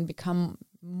become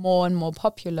more and more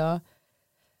popular.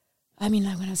 I mean,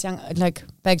 like when I was young, like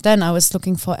back then, I was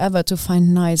looking forever to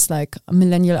find nice, like,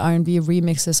 millennial R&B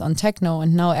remixes on techno,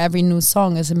 and now every new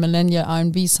song is a millennial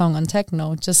R&B song on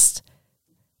techno. Just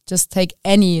take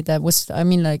any that was, I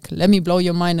mean, like, let me blow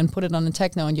your mind and put it on a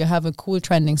techno, and you have a cool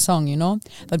trending song, you know.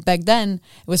 But back then,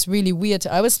 it was really weird.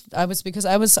 I was because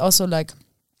I was also like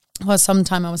for some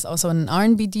time I was also an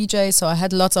R&B DJ, so I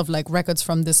had lots of like records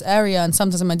from this area, and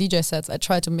sometimes in my DJ sets I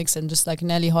try to mix in just like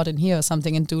Nelly Hot in Here or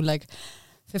something and do like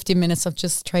 15 minutes of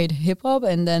just straight hip hop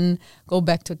and then go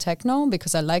back to techno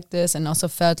because I like this, and also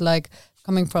felt like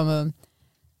coming from a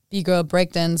B-girl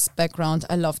breakdance background,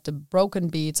 I loved the broken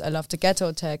beats, I loved the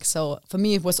ghetto tech, so for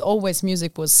me it was always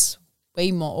music was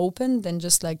way more open than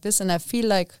just like this, and I feel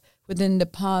like within the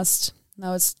past,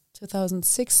 now it's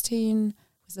 2016,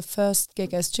 the first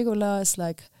gig as Gigola is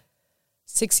like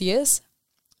 6 years.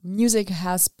 Music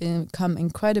has become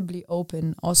incredibly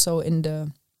open also in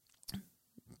the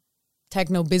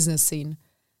techno business scene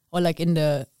or like in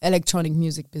the electronic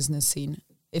music business scene.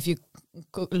 If you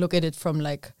look at it from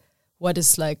like what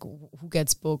is like who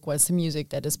gets booked, what's the music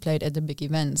that is played at the big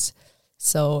events.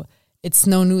 So it's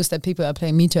no news that people are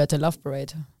playing Me Too at the Love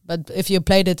Parade. But if you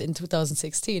played it in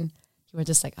 2016, you were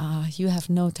just like, you have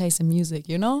no taste in music,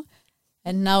 you know?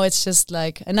 And now it's just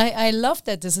like, and I love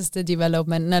that this is the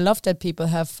development, and I love that people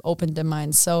have opened their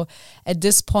minds. So at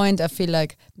this point, I feel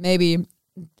like maybe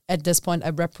at this point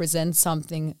I represent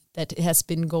something that has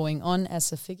been going on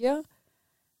as a figure,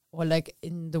 or like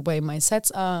in the way my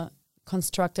sets are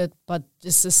constructed, but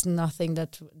this is nothing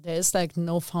that, there is like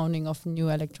no founding of new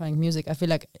electronic music. I feel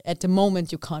like at the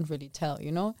moment you can't really tell,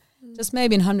 you know? Just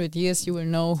maybe in 100 years you will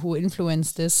know who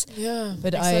influenced this. Yeah,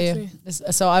 but exactly.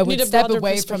 I would step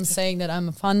away from perspective. saying that I'm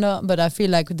a funder, but I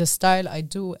feel like the style I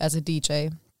do as a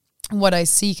DJ, what I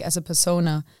seek as a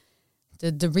persona,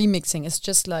 the remixing is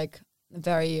just like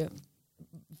very,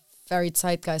 very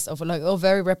zeitgeist of like,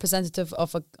 very representative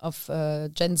of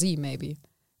Gen Z maybe,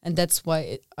 and that's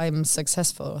why I'm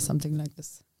successful or something like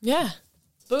this. Yeah,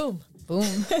 boom.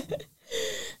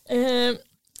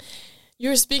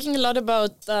 You're speaking a lot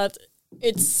about that.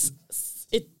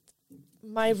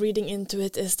 My reading into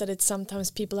it is that it's sometimes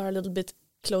people are a little bit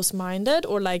close-minded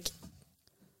or like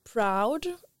proud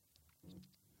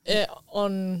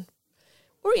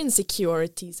or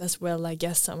insecurities as well, I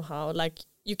guess, somehow. Like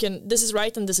this is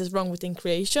right and this is wrong within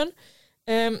creation.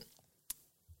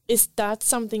 Is that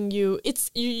something you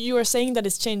are saying that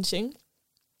it's changing,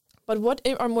 but what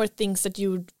are more things that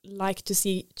you'd like to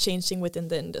see changing within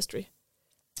the industry?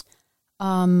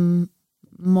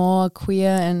 More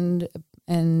queer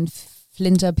and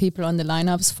flinter people on the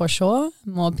lineups for sure.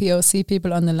 More POC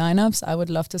people on the lineups. I would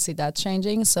love to see that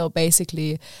changing. So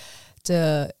basically,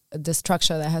 the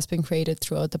structure that has been created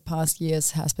throughout the past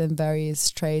years has been very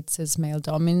straight, cis male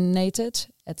dominated.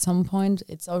 At some point,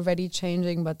 it's already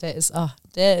changing, but there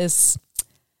is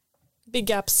big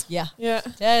gaps. Yeah.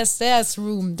 There's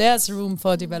room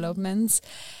for developments,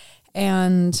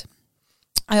 and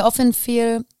I often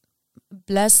feel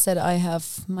blessed that I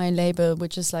have my label,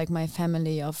 which is like my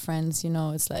family of friends, you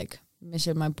know. It's like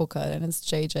Michel, my booker, and it's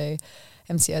JJ,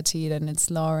 MCRT, then it's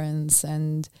Lawrence,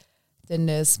 and then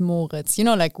there's Moritz, you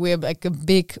know, like we're like a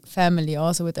big family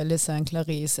also with Alyssa and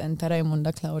Clarice and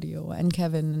Raimunda, Claudio and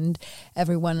Kevin and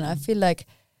everyone. And I feel like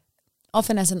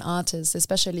often as an artist,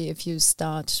 especially if you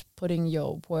start putting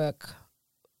your work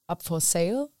up for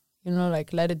sale, you know,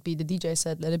 like let it be the DJ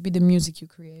set, let it be the music you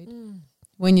create.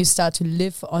 When you start to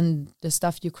live on the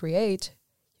stuff you create,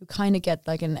 you kind of get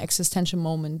like an existential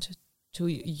moment to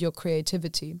your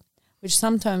creativity, which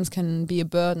sometimes can be a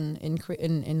burden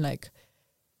in like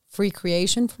free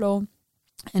creation flow,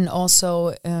 and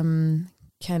also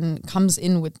comes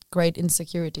in with great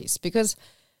insecurities, because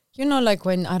you know, like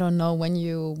when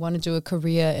you want to do a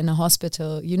career in a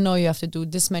hospital, you know, you have to do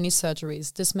this many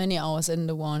surgeries, this many hours in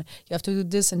the one, you have to do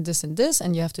this and this and this,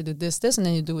 and you have to do this, and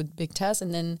then you do a big test,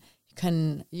 and then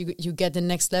you get the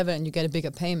next level and you get a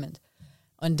bigger payment.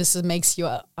 And this makes you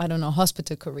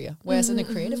hospital career. Whereas in a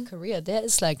creative career, there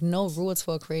is like no rules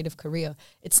for a creative career.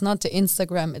 It's not the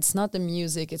Instagram, it's not the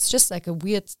music, it's just like a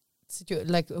weird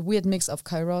mix of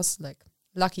kairos, like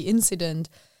lucky incident,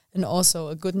 and also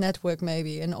a good network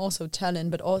maybe, and also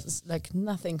talent, but also like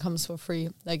nothing comes for free.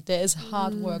 Like there is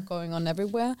hard work going on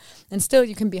everywhere, and still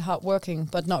you can be hardworking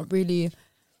but not really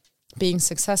being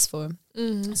successful.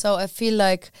 So I feel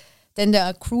like then there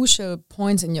are crucial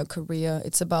points in your career.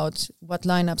 It's about what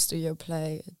lineups do you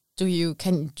play? Do you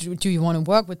want to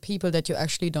work with people that you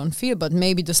actually don't feel, but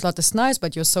maybe the slot is nice,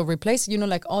 but you're so replaced? You know,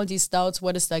 like all these doubts.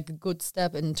 What is like a good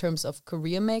step in terms of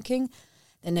career making?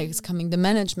 Then there is coming the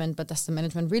management, but does the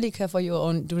management really care for your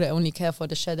own? Do they only care for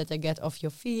the share that they get off your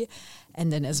fee?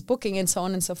 And then there's booking and so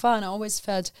on and so far. And I always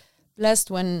felt blessed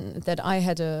that I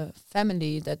had a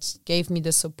family that gave me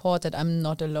the support, that I'm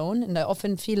not alone. And I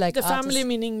often feel like the family,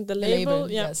 meaning the label,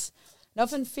 yeah. Yes. I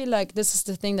often feel like this is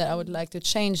the thing that I would like to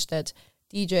change, that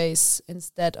DJs,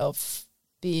 instead of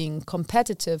being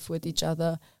competitive with each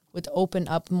other, would open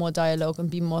up more dialogue and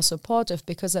be more supportive,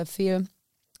 because I feel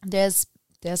there's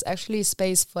actually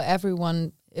space for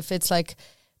everyone. If it's like,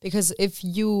 because if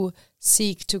you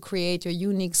seek to create your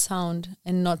unique sound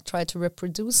and not try to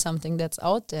reproduce something that's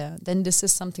out there, then this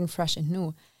is something fresh and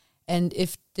new. And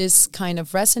if this kind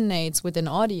of resonates with an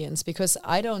audience, because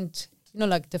I don't,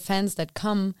 like the fans that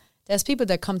come, there's people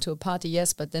that come to a party,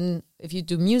 yes, but then if you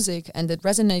do music and it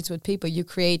resonates with people, you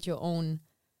create your own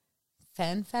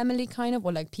fan family kind of,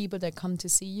 or like people that come to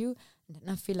see you. And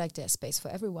then I feel like there's space for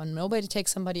everyone. Nobody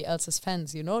takes somebody else's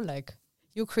fans, like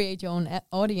you create your own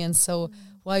audience. So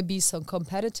why be so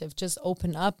competitive? Just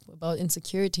open up about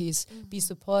insecurities, be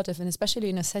supportive. And especially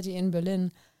in a city in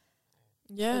Berlin,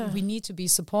 we need to be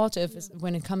supportive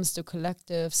when it comes to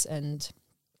collectives and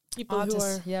people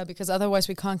artists. who are... because otherwise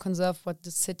we can't conserve what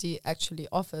the city actually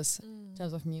offers in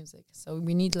terms of music. So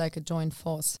we need like a joint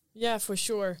force. Yeah, for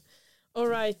sure. All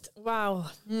right. Wow.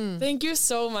 Thank you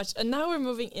so much. And now we're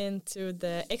moving into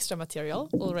the extra material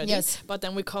already. Yes. But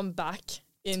then we come back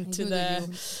into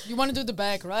You want to do the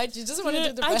bag, right? You just want to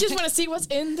do the bag. I just want to see what's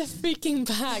in the freaking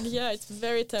bag. Yeah, it's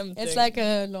very tempting. It's like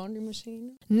a laundry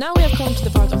machine. Now we have come to the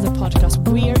part of the podcast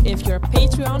where, if you're a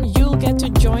Patreon, you'll get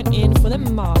to join in for the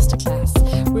masterclass,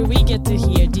 where we get to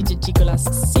hear DJ Gigola's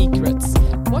secrets,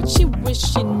 what she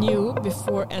wished she knew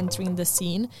before entering the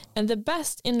scene, and the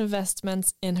best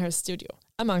investments in her studio,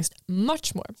 amongst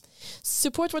much more.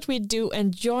 Support what we do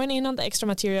and join in on the extra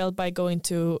material by going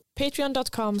to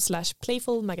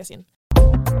patreon.com/playfulmagazine.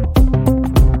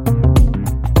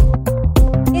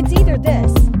 It's either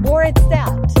this or it's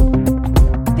that.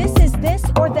 This is this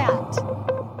or that.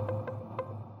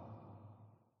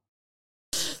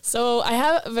 So I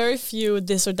have very few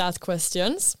this or that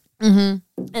questions. And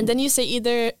then you say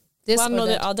either This one or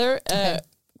that. the other. Okay.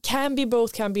 Can be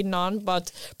both, can be none,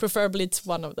 but preferably it's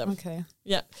one of them. Okay.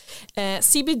 Yeah.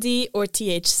 CBD or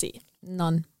THC?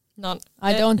 None. None.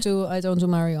 I don't do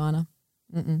marijuana.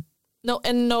 No,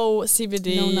 and no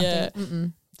CBD. No,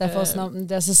 nothing. That was not.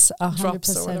 This is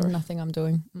drops or 100% whatever. nothing I'm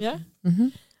doing. Yeah.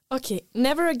 Okay.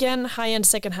 Never again high-end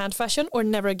second-hand fashion, or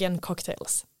never again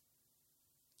cocktails?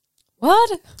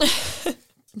 What?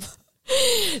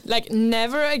 Like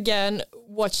never again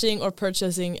watching or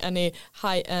purchasing any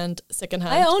high-end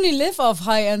second-hand. I only live off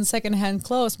high-end second-hand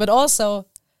clothes, but also,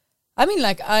 I mean,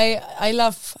 like I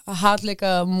love hard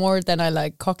liquor more than I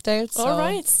like cocktails. All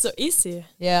right, so easy.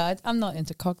 Yeah, I'm not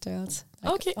into cocktails.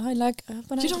 Like, Okay. I like.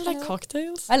 You don't like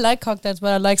cocktails? I like cocktails, but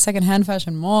I like second-hand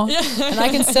fashion more. And I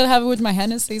can still have it with my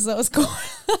Hennessy, so it's cool.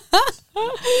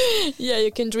 Yeah,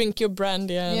 you can drink your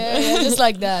brandy. And Yeah, just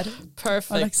like that.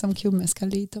 Perfect. I like some cute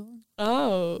mezcalito.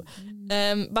 Oh,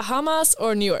 Bahamas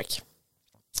or New York?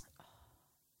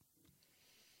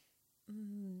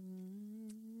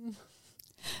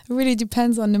 It really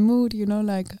depends on the mood,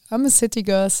 like I'm a city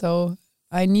girl, so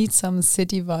I need some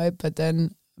city vibe, but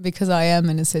then because I am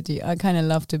in a city, I kind of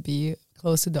love to be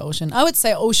close to the ocean. I would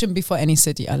say ocean before any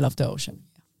city. I love the ocean.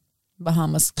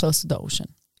 Bahamas, close to the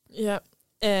ocean. Yeah.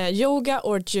 Yoga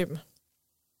or gym?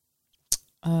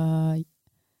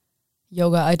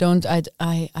 Yoga,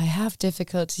 I have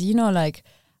difficulty. Like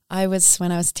when I was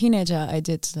a teenager, I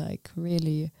did like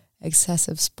really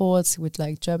excessive sports with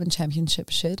like German championship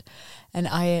shit. And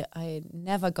I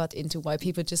never got into why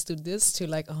people just do this to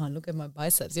like, oh, look at my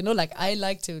biceps. Like I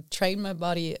like to train my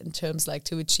body in terms like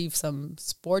to achieve some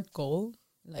sport goal,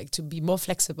 like to be more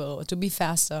flexible or to be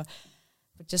faster,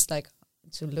 but just like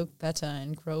to look better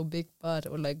and grow big butt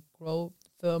or like grow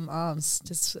firm arms.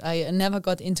 I never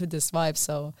got into this vibe.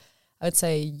 So I would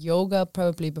say yoga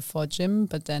probably before gym,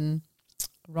 but then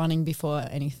running before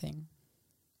anything.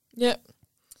 Yeah.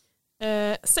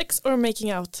 Sex or making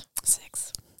out?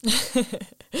 Sex.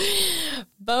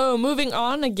 Boom. Moving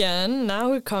on again. Now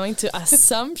we're coming to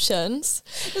assumptions.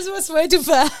 This was way too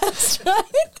fast,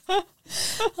 right?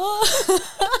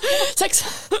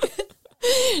 Sex.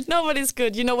 Nobody's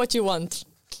good. You know what you want.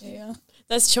 Yeah.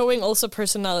 That's showing also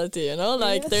personality,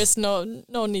 Like Yes. there's no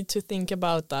need to think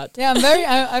about that. Yeah,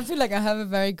 I feel like I have a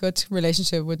very good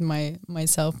relationship with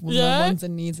myself, with my wants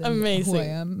and needs, and Amazing. who I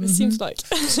am. It seems like.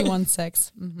 She wants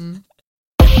sex.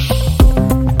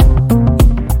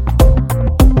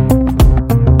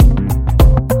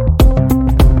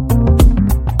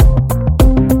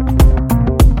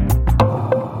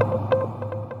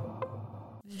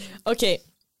 Okay.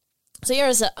 So here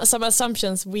are some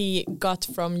assumptions we got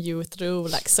from you through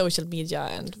like social media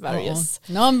and various.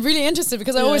 No, I'm really interested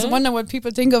because I always wonder what people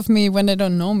think of me when they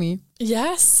don't know me.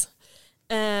 Yes.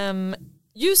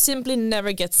 You simply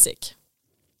never get sick.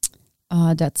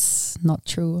 That's not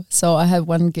true. So I had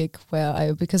one gig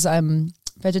where because I'm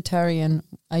vegetarian,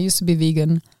 I used to be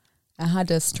vegan, I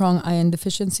had a strong iron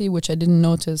deficiency, which I didn't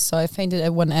notice. So I fainted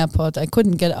at one airport. I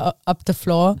couldn't get up the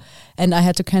floor, and I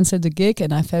had to cancel the gig,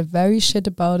 and I felt very shit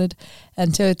about it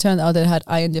until it turned out that I had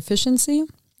iron deficiency.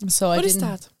 So What is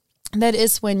that? That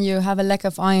is when you have a lack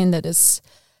of iron that is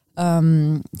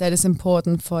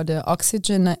important for the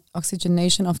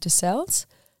oxygenation of the cells.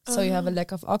 So you have a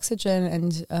lack of oxygen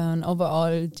and an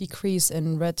overall decrease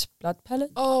in red blood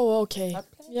pellet. Oh, okay.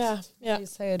 Yeah. How do you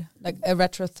say it? Like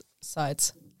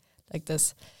erythrocytes, like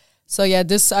this. So yeah,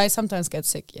 I sometimes get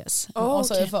sick, yes. And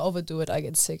also, if I overdo it, I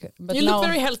get sick. But you look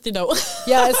very healthy though.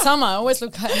 Yeah, it's summer. I always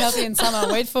look healthy in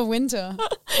summer. Wait for winter.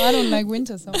 I don't like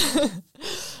winter so much.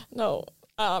 No,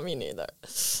 me neither.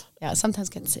 Yeah, sometimes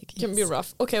get sick. Can be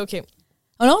rough. Okay.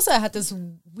 And also I had this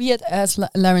weird ass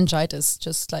laryngitis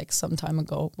just like some time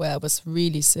ago where I was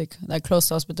really sick. Like close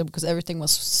to hospital because everything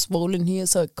was swollen here,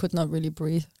 so I could not really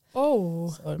breathe.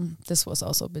 Oh. So this was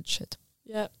also a bit shit.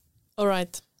 Yeah. All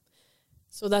right.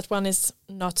 So that one is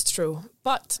not true.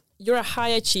 But you're a high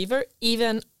achiever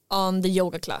even on the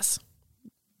yoga class.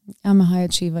 I'm a high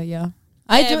achiever, yeah.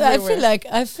 I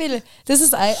feel this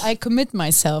is I commit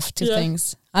myself to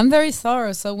things. I'm very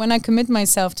thorough, so when I commit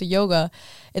myself to yoga,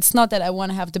 it's not that I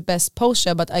want to have the best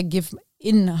posture, but I give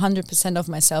in 100% of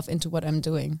myself into what I'm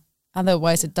doing.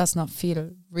 Otherwise, it does not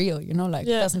feel real, it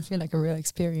doesn't feel like a real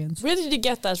experience. Where did you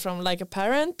get that from? Like a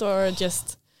parent or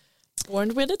just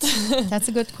born with it? That's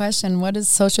a good question. What is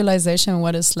socialization?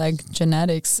 What is like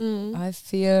genetics? I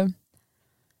feel...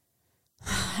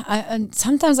 and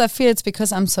sometimes I feel it's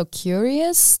because I'm so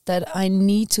curious that I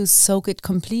need to soak it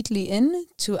completely in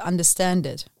to understand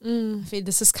it. I feel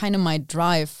this is kind of my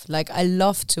drive. Like I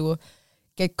love to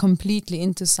get completely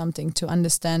into something to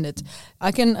understand it.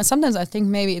 Sometimes I think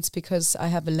maybe it's because I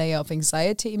have a layer of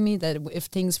anxiety in me that if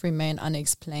things remain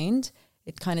unexplained,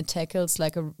 it kind of tackles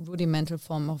like a rudimental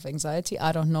form of anxiety.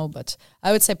 I don't know, but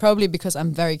I would say probably because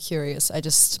I'm very curious.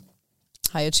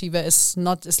 High achiever it's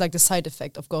like the side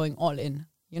effect of going all in,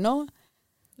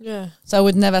 Yeah. So I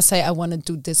would never say I want to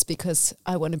do this because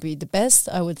I want to be the best.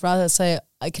 I would rather say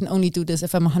I can only do this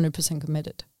if I'm 100%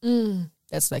 committed.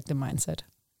 That's like the mindset.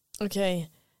 Okay.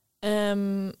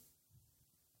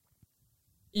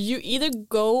 You either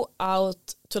go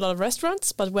out to a lot of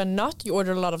restaurants, but when not, you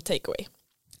order a lot of takeaway.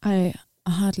 I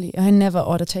never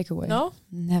order takeaway. No?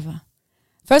 Never.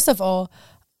 First of all,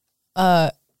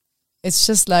 it's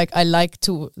just like I like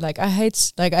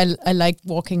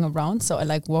walking around. So I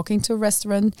like walking to a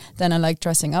restaurant. Then I like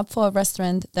dressing up for a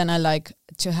restaurant. Then I like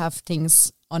to have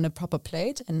things on a proper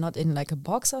plate and not in like a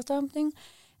box or something.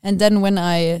 And then when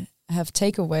I have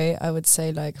takeaway, I would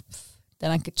say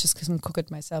then I could just cook it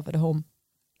myself at home.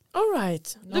 All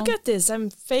right. No? Look at this.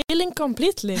 I'm failing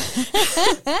completely.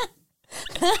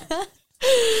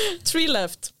 3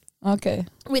 left. Okay.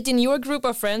 Within your group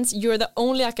of friends, you're the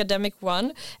only academic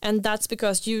one, and that's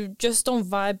because you just don't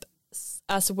vibe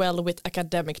as well with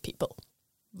academic people.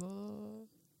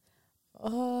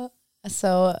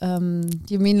 So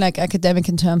you mean like academic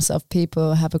in terms of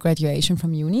people have a graduation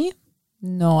from uni?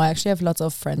 No, I actually have lots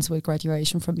of friends with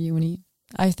graduation from uni.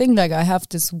 I think like I have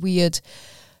this weird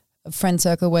friend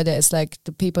circle where there is like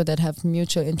the people that have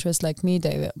mutual interest like me.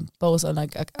 They both are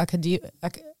like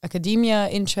academia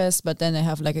interest, but then they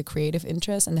have like a creative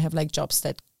interest and they have like jobs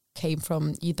that came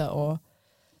from either or.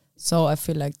 So I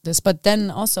feel like this, but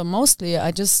then also mostly I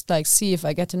just like see if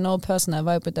I get to know a person, I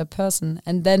vibe with that person,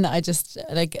 and then I just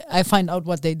like I find out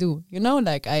what they do.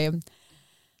 Like I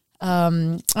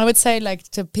would say like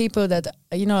to people that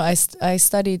I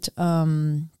studied.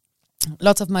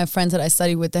 Lots of my friends that I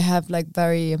study with, they have like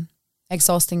very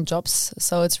exhausting jobs.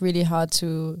 So it's really hard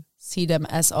to see them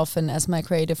as often as my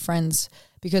creative friends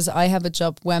because I have a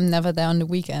job where I'm never there on the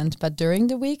weekend, but during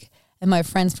the week. And my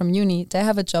friends from uni, they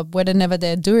have a job where they're never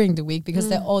there during the week because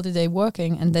they're all the day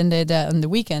working and then they're there on the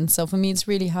weekend. So for me, it's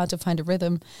really hard to find a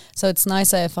rhythm. So it's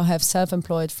nicer if I have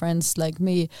self-employed friends like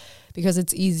me because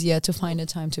it's easier to find a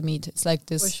time to meet. It's like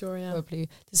this. For sure, yeah. Probably.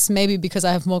 This may be because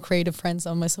I have more creative friends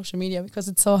on my social media because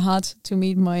it's so hard to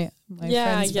meet my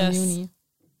friends from uni.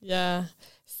 Yeah,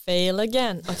 fail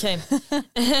again. Okay.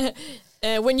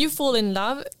 When you fall in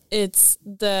love, it's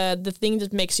the thing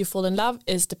that makes you fall in love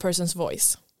is the person's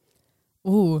voice.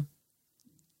 Ooh,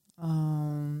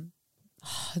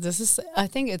 this is. I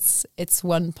think it's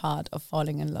one part of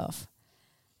falling in love,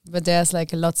 but there's like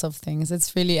lots of things.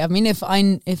 It's really. I mean, if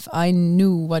I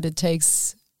knew what it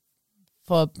takes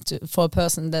for a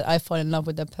person that I fall in love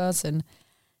with that person,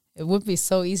 it would be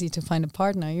so easy to find a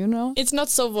partner. It's not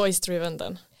so voice driven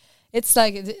then. It's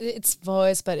like it's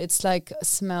voice, but it's like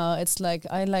smell. It's like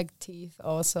I like teeth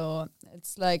also.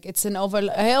 It's like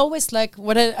I always like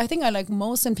what I think I like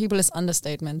most in people is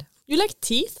understatement. You like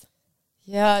teeth?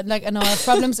 Yeah, like I know I have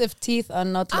problems if teeth are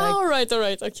not like. All right.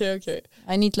 Okay.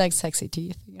 I need like sexy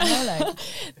teeth, you know, like.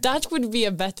 That would be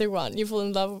a better one. You fall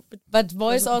in love with. But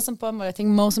voice also important. But I think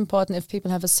most important if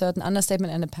people have a certain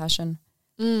understatement and a passion.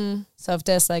 So if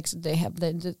there's like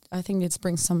I think it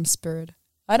brings some spirit.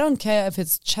 I don't care if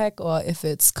it's Czech or if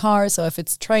it's cars or if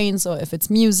it's trains or if it's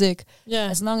music. Yeah.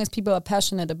 As long as people are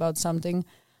passionate about something,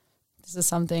 this is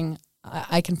something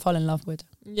I can fall in love with.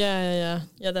 Yeah.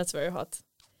 That's very hot.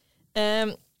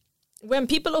 When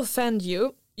people offend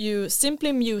you, you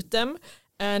simply mute them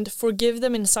and forgive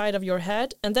them inside of your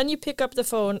head, and then you pick up the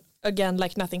phone again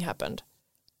like nothing happened.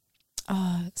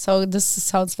 So this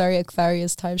sounds very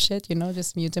Aquarius type shit, you know,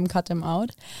 just mute them, cut them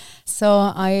out.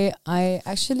 So I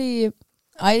actually,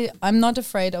 I'm not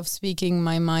afraid of speaking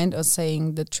my mind or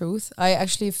saying the truth. I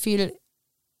actually feel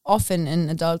often in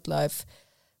adult life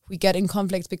we get in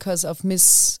conflicts because of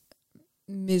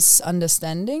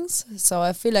misunderstandings. So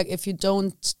I feel like if you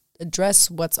don't address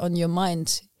what's on your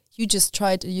mind, you just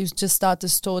start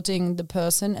distorting the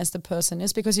person as the person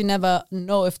is, because you never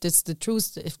know if this is the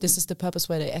truth, if this is the purpose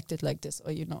why they acted like this,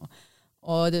 or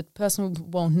or the person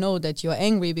won't know that you're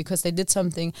angry because they did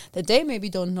something that they maybe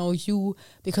don't know you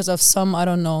because of some, I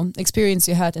don't know, experience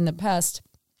you had in the past,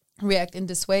 react in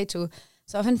this way to.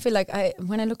 So I often feel like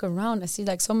when I look around, I see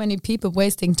like so many people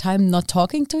wasting time not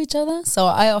talking to each other. So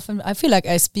I feel like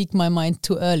I speak my mind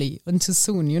too early and too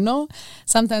soon, you know?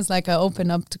 Sometimes like I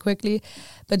open up too quickly.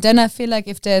 But then I feel like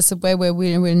if there's a way where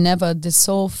we will never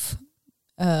dissolve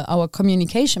our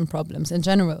communication problems in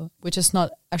general, which is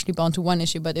not actually bound to one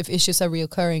issue, but if issues are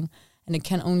reoccurring and it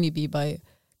can only be by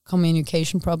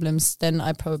communication problems, then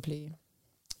I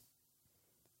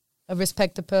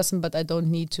respect the person, but I don't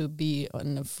need to be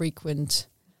on a frequent.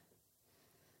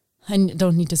 I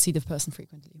don't need to see the person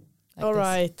frequently. All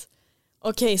right.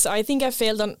 Okay, so I think I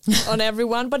failed on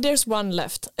everyone, but there's one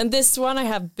left. And this one I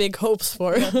have big hopes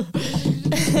for.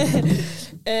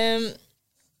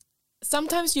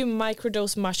 Sometimes you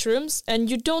microdose mushrooms and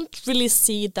you don't really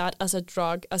see that as a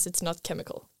drug, as it's not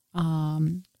chemical.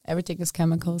 Everything is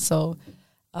chemical, so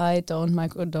I don't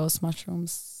microdose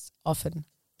mushrooms often.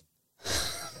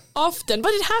 Often,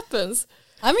 but it happens.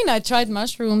 I mean, I tried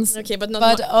mushrooms. Okay, but not.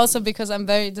 But also because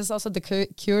this is also the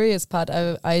curious part.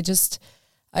 I just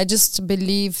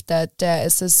believe that there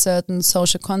is a certain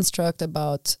social construct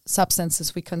about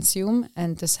substances we consume,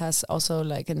 and this has also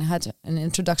like had an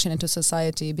introduction into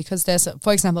society because there's an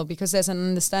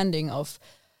understanding of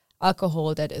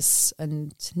alcohol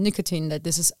and nicotine that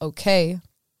this is okay.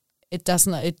 It does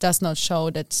not show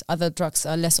that other drugs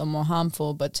are less or more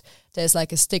harmful, but there's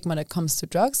like a stigma that comes to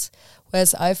drugs.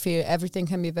 Whereas I feel everything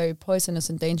can be very poisonous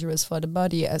and dangerous for the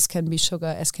body, as can be sugar,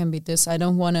 as can be this. I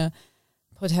don't want to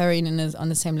put heroin on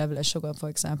the same level as sugar, for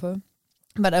example.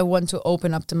 But I want to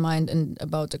open up the mind and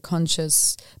about the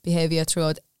conscious behavior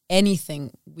throughout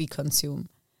anything we consume.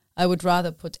 I would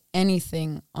rather put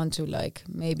anything onto like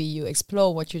maybe you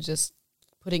explore what you're just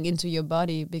putting into your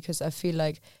body, because I feel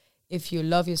like if you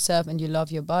love yourself and you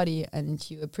love your body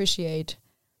and you appreciate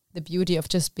the beauty of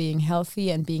just being healthy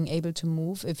and being able to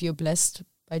move, if you're blessed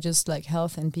by just like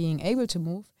health and being able to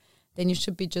move, then you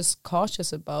should be just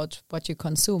cautious about what you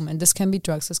consume. And this can be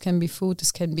drugs, this can be food,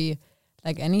 this can be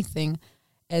like anything.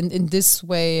 And in this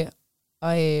way,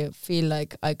 I feel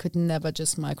like I could never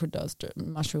just microdose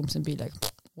mushrooms and be like,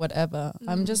 whatever.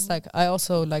 I'm just like,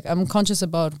 I'm conscious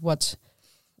about what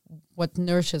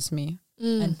nourishes me.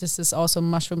 And this is also,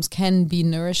 mushrooms can be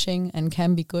nourishing and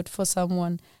can be good for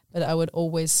someone, but I would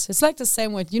always, it's like the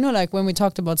same with, like when we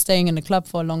talked about staying in a club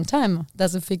for a long time,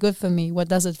 does it feel good for me? What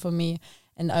does it for me?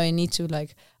 And I need to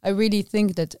I really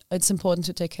think that it's important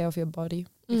to take care of your body,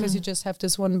 because you just have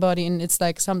this one body, and it's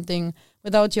like something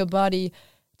without your body,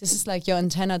 this is like your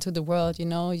antenna to the world,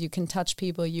 you can touch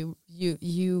people, you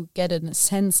get a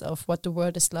sense of what the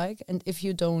world is like. And if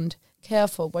you don't care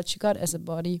for what you got as a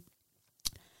body,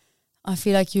 I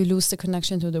feel like you lose the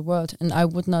connection to the world, and I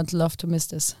would not love to miss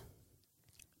this.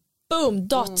 Boom,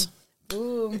 dot.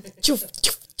 Boom. Choof,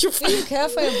 choof, choof. Do you care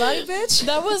for your body, bitch?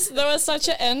 That was such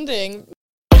an ending.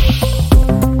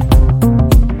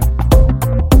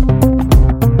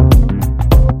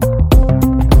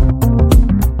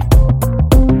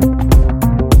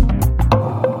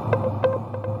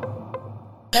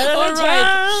 All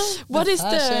right. What is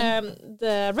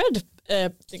the red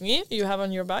thingy you have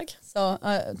on your bag? So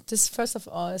this, first of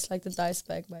all, is like the Dice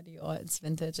bag by Dior. It's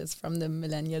vintage. It's from the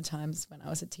millennial times when I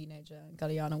was a teenager.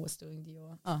 Galliano was doing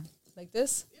Dior. Like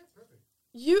this. Yeah, perfect.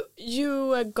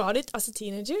 You got it as a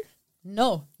teenager?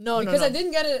 No, because no. I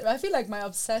didn't get it. I feel like my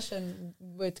obsession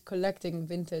with collecting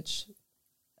vintage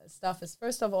stuff is,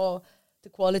 first of all, the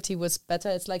quality was better.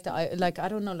 It's like I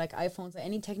don't know, like iPhones or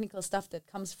any technical stuff that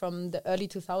comes from the early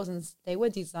 2000s. They were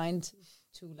designed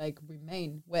to like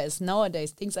remain, whereas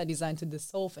nowadays things are designed to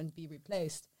dissolve and be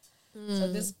replaced.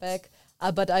 So this bag,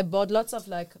 but I bought lots of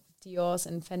like Dior's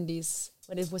and Fendi's,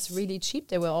 but it was really cheap.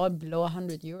 They were all below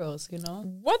 100 euros, you know.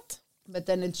 What? But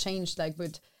then it changed, like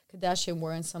with Kardashian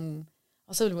wearing some,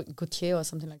 also with Gautier or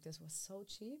something like this, was so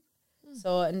cheap.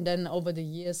 So, and then over the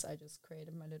years, I just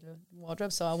created my little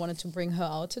wardrobe. So I wanted to bring her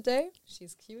out today.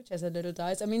 She's cute. She has a little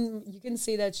dice. I mean, you can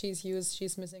see that she's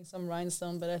missing some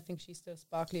rhinestone, but I think she's still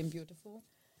sparkly and beautiful.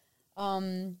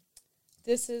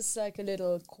 This is like a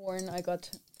little corn I got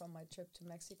from my trip to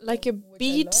Mexico. Like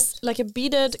a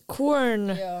beaded corn.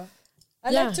 Yeah.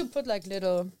 I like to put like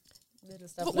little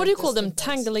stuff. What do you call them?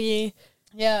 Tangly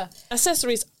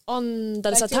accessories on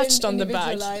that is like attached on the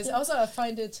bag. Also, I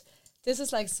find this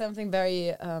is like something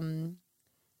very,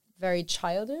 very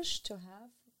childish to have.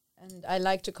 And I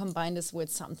like to combine this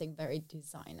with something very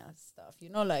designer stuff,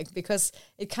 you know, like, because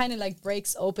it kind of like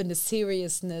breaks open the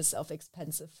seriousness of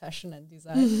expensive fashion and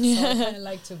design. So I kind of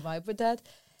like to vibe with that.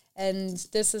 And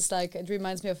this is like, it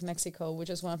reminds me of Mexico,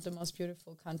 which is one of the most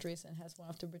beautiful countries and has one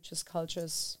of the richest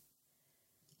cultures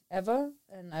ever.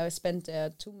 And I spent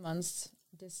there 2 months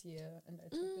this year, and I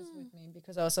took this with me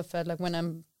because I also felt like when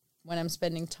I'm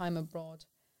spending time abroad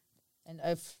and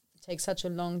I've take such a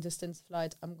long distance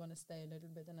flight, I'm going to stay a little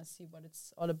bit and I see what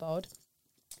it's all about.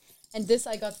 And this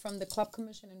I got from the Club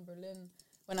Commission in Berlin.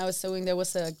 When I was doing, there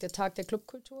was the Tag der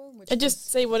Clubkultur. Which just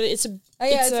say what it is.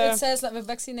 It says like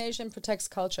vaccination protects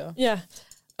culture. Yeah.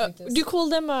 Like do you call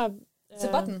them it's a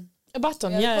button. A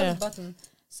button, Yeah. A button.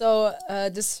 So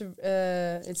this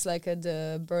it's like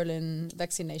the Berlin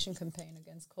vaccination campaign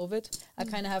against COVID. I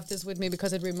kind of have this with me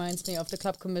because it reminds me of the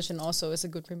Club Commission. Also, is a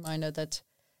good reminder that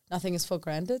nothing is for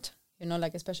granted, you know,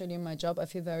 like especially in my job, I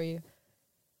feel very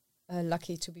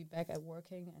lucky to be back at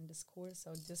working and the school.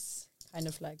 So this kind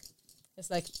of like, it's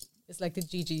like the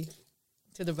GG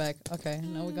to the bag. Okay,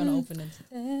 now we're gonna open it.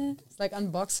 It's like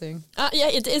unboxing. Yeah,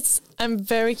 it's. I'm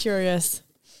very curious.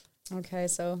 Okay,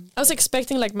 so I was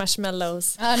expecting like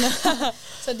marshmallows. No.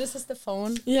 So this is the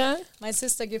phone. Yeah. My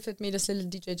sister gifted me this little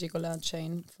DJ Gigola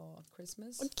chain for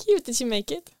Christmas. What cute! Did she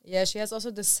make it? Yeah, she has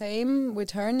also the same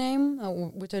with her name,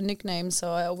 with her nickname.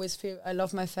 So I always feel I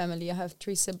love my family. I have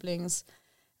 3 siblings.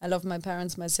 I love my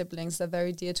parents, my siblings. They're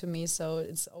very dear to me. So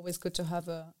it's always good to have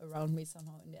her around me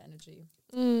somehow in the energy.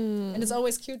 And it's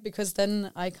always cute because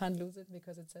then I can't lose it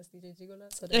because it says DJ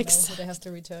Gigola. So they know who they have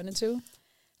to return it to.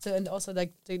 So, and also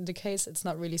like the case, it's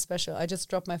not really special. I just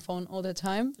drop my phone all the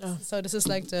time. Oh. So this is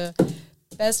like the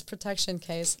best protection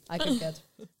case I could get.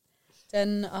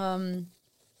 Then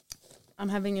I'm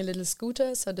having a little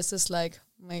scooter. So this is like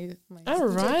my all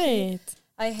right.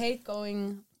 I hate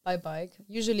going by bike.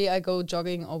 Usually I go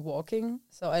jogging or walking.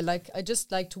 So I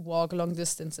just like to walk long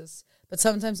distances. But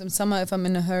sometimes in summer, if I'm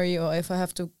in a hurry or if I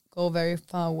have to go very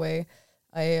far away,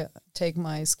 I take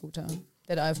my scooter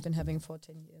that I've been having for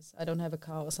 10 years. I don't have a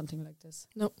car or something like this.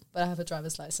 No. But I have a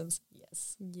driver's license.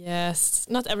 Yes. Yes.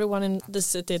 Not everyone in the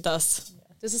city does.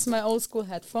 Yeah. This is my old school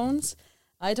headphones.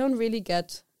 I don't really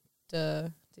get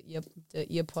the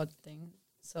earpod thing.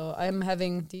 So I'm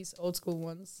having these old school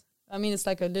ones. I mean, it's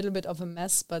like a little bit of a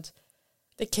mess, but...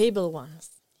 The cable ones.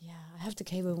 Yeah, I have the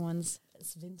cable ones.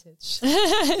 It's vintage.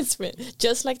 It's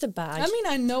just like the bag. I mean,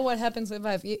 I know what happens if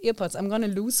I have earpods. I'm going to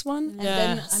lose one.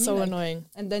 Yeah, and then, so annoying.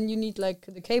 And then you need like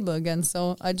the cable again.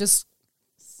 So I just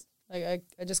I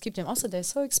just keep them. Also, they're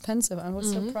so expensive. I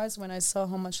was surprised when I saw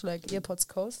how much like earpods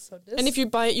cost. So this. And if you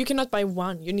cannot buy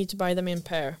one. You need to buy them in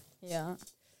pair. Yeah.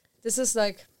 This is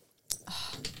like...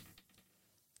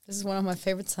 this is one of my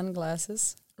favorite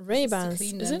sunglasses. Ray-Bans,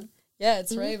 is it? Yeah,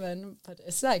 it's Ray-Ban, but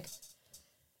it's like...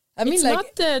 I mean, it's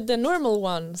like, not the normal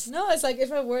ones. No, it's like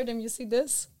if I wear them, you see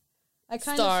this? I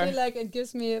kind of feel like it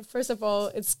gives me... First of all,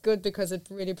 it's good because it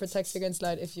really protects you against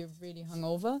light if you're really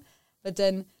hungover. But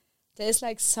then there's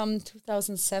like some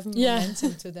 2007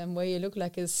 momentum to them where you look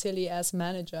like a silly-ass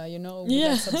manager, you know, with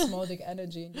like some small dick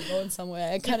energy and you're going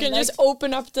somewhere. You can just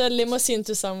open up the limousine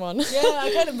to someone. Yeah,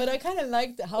 I kind of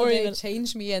like how they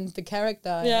change me and the character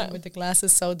I am with the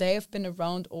glasses. So they have been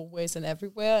around always and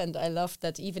everywhere, and I love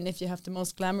that even if you have the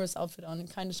most glamorous outfit on,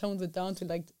 it kind of tones it down to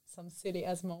like some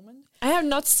silly-ass moment. I have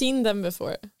not seen them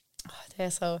before. Oh, they're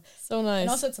so nice. And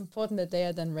also it's important that they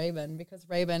are then Ray-Ban, because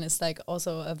Ray-Ban is like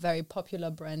also a very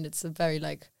popular brand. It's a very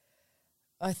like,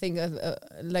 I think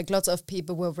like lots of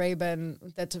people wear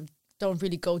Ray-Ban that don't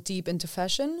really go deep into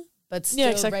fashion, but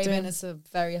still Ray-Ban is a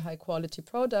very high quality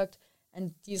product.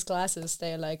 And these glasses,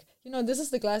 they're like, you know, this is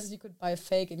the glasses you could buy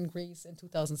fake in Greece in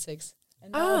 2006.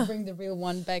 And now I bring the real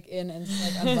one back in, and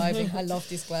it's like I'm vibing. I love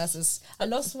these glasses. I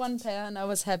lost one pair, and I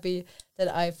was happy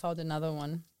that I found another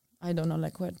one. I don't know,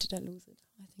 like, where did I lose it?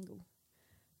 I think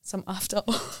some after.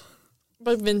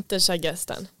 But vintage, I guess,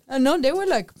 then. No, they were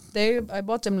I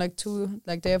bought them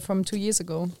they're from 2 years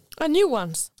ago. New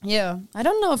ones. Yeah. I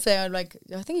don't know if they are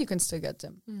I think you can still get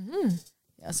them. Mm-hmm.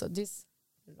 Yeah, so this,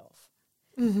 love.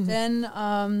 Mm-hmm.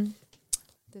 Then,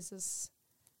 this is,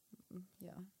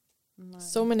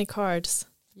 so many cards.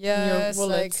 Yeah, it's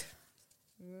wallet.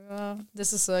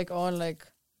 This is all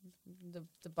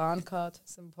the barn card.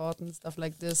 It's important stuff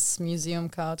like this museum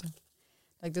card,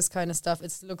 like this kind of stuff.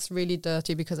 It looks really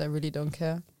dirty because I really don't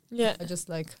care. Yeah, I just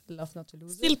love not to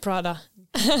lose Still it. Prada.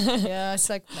 Yeah, it's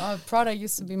Prada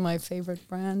used to be my favorite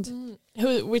brand.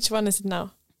 Which one is it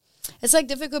now? It's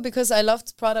difficult because I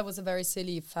loved Prada was a very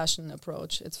silly fashion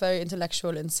approach. It's very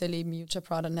intellectual and silly. Miuccia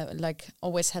Prada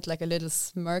always had a little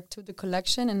smirk to the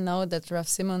collection, and now that Raf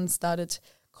Simon started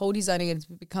co-designing it, it's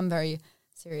become very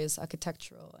serious,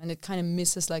 architectural, and it kind of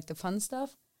misses the fun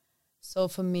stuff. So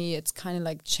for me, it's kind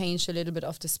of changed a little bit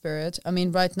of the spirit. I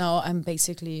mean, right now I'm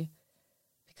basically,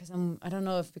 because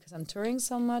I'm touring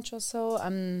so much or so,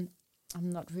 I'm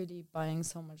not really buying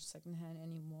so much secondhand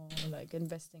anymore,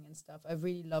 investing in stuff. I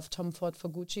really love Tom Ford for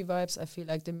Gucci vibes. I feel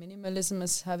like the minimalism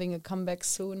is having a comeback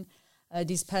soon.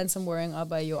 These pants I'm wearing are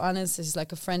by Johannes. He's a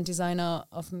friend designer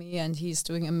of me, and he's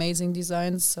doing amazing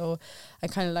designs. So I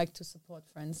kind of like to support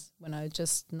friends when I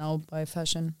just now buy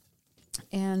fashion.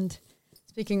 And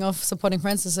speaking of supporting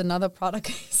friends, this is another Prada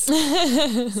case.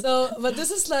 But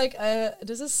this is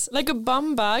this is like a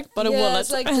bum bag, but a wallet.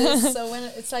 It's like this. So when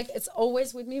it's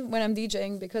always with me when I'm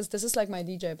DJing, because this is my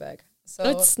DJ bag. So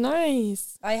that's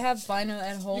nice. I have vinyl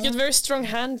at home. You get very strong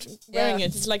hand wearing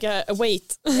it. It's like a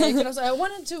weight. Yeah, you can also, I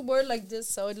wanted to wear like this,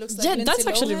 so it looks like Lindsay that's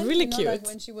actually Lohan, really cute. cute.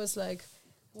 When she was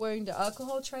wearing the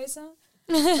alcohol tracer.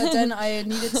 But then I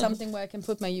needed something where I can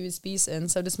put my USBs in,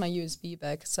 so this is my USB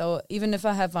bag. So even if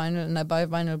I have vinyl, and I buy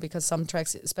vinyl because some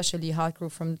tracks, especially Hard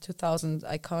Groove from 2000,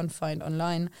 I can't find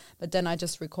online, but then I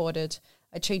just record it.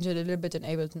 I change it a little bit in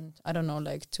Ableton, I don't know,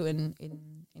 to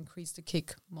increase the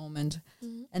kick moment.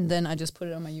 Mm-hmm. And then I just put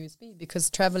it on my USB, because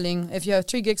traveling, if you have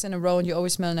 3 gigs in a row and you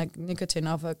always smell like nicotine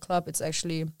off a club, it's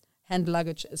actually, hand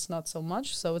luggage is not so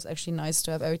much, so it's actually nice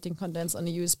to have everything condensed on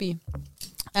the USB.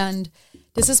 And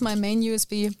this is my main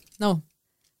USB. No,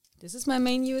 this is my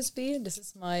main USB. This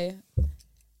is my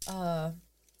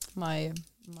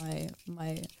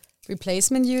my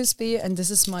replacement USB, and this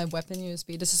is my weapon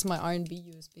USB. This is my R&B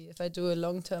USB. If I do a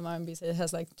long-term R&B, so it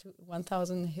has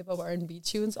 1,000 hip-hop R&B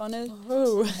tunes on it,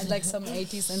 and some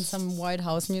 80s and some white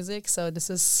house music. So this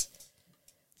is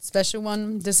special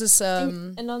one. This is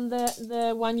and on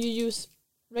the one you use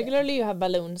regularly, you have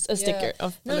balloons, a sticker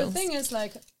of balloons. No, the thing is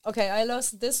okay, I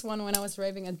lost this one when I was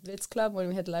raving at Blitz Club when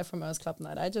we had Live from Earth Club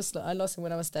night. I lost it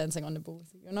when I was dancing on the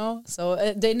booth,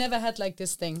 So they never had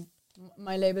this thing.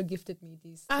 My label gifted me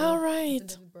these. All right. The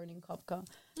little burning cop car.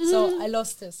 Mm-hmm. So I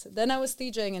lost this. Then I was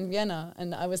DJing in Vienna,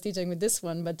 and I was DJing with this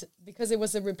one, but because it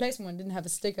was a replacement one, didn't have a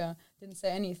sticker, didn't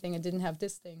say anything, it didn't have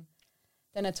this thing.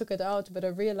 Then I took it out, but I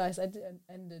realized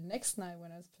and the next night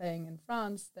when I was playing in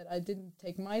France, that I didn't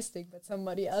take my stick, but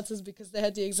somebody else's, because they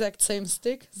had the exact same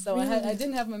stick. So really? I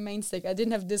didn't have my main stick. I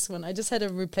didn't have this one. I just had a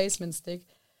replacement stick.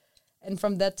 And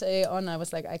from that day on, I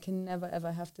was like, I can never,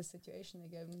 ever have this situation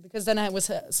again. Because then I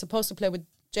was supposed to play with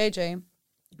JJ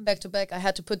back to back. I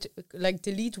had to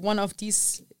delete one of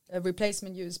these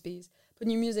replacement USBs, put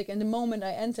new music. And the moment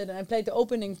I entered and I played the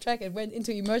opening track, it went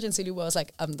into emergency loop. I was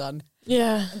like, I'm done.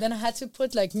 Yeah. And then I had to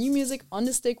put new music on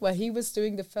the stick while he was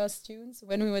doing the first tunes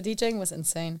when we were DJing. It was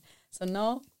insane. So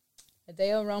now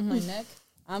they are around my neck.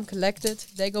 I'm collected.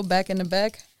 They go back in the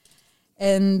bag.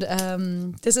 And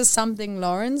this is something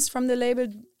Lawrence from the label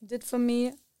did for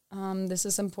me. This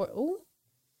is important. Oh,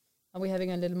 are we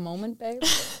having a little moment, babe?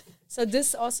 So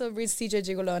this also reads DJ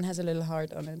Gigola and has a little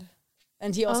heart on it.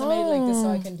 And he also made it like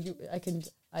this,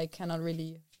 so I cannot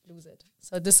really lose it.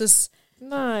 So this is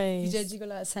nice. DJ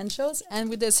Gigola Essentials, and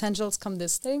with the Essentials come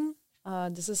this thing.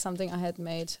 This is something I had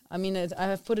made. I mean, I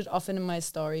have put it often in my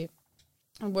story.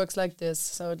 It works like this,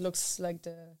 so it looks like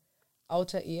the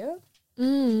outer ear.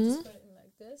 Just put it in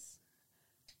like this,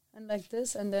 and like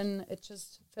this, and then it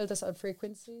just filters out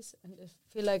frequencies. And I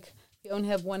feel like you only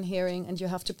have one hearing, and you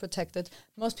have to protect it.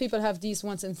 Most people have these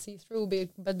ones in see-through,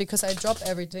 but because I drop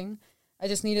everything, I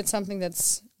just needed something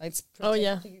that's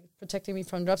protecting me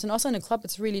from drops. And also in a club,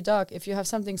 it's really dark. If you have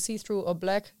something see-through or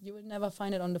black, you will never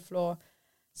find it on the floor.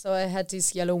 So I had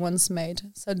these yellow ones made.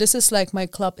 So this is my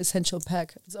club essential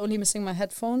pack. It's only missing my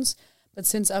headphones, but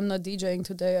since I'm not DJing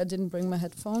today, I didn't bring my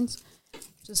headphones.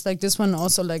 Just this one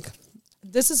also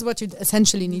this is what you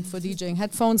essentially need for DJing.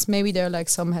 Headphones, maybe there are like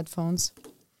some headphones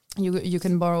you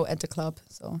can borrow at the club.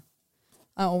 So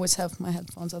I always have my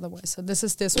headphones otherwise. So this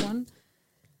is this one.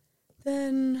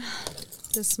 Then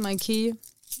this is my key.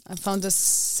 I found this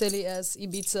silly ass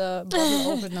Ibiza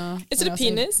bottle opener. Is it a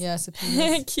penis? Yeah, it's a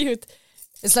penis. Cute.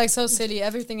 It's like so silly.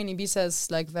 Everything in Ibiza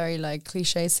is like very like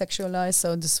cliche sexualized.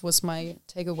 So this was my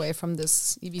takeaway from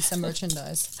this Ibiza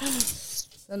merchandise.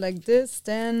 So like this.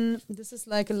 Then this is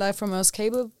like a Live from Earth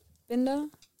cable binder.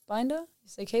 You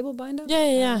say cable binder?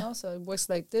 Yeah. So it works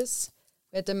like this.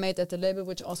 We had them made at the label,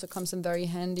 which also comes in very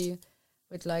handy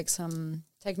with like some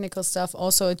technical stuff.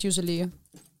 Also, it usually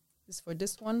is for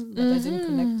this one, but I didn't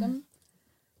connect them.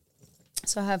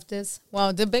 So I have this.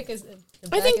 Wow, the bag is.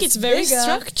 I think it's very bigger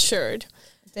structured.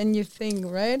 than you think,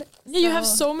 right? Yeah, you have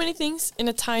so many things in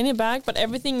a tiny bag, but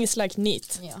everything is like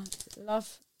neat. Yeah,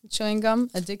 love chewing gum.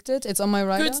 Addicted. It's on my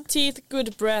rider. Good teeth,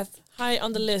 good breath. High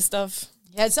on the list of.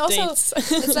 Yeah, it's also. dates.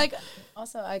 It's like.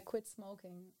 Also, I quit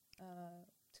smoking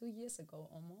 2 years ago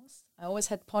almost. I always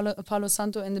had Palo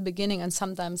Santo in the beginning, and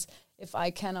sometimes if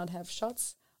I cannot have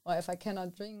shots or if I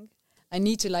cannot drink, I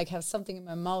need to like have something in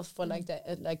my mouth for like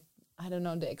the I don't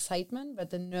know, the excitement, but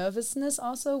the nervousness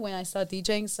also when I start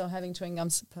DJing. So having chewing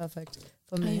gum's perfect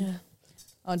for me. Yeah.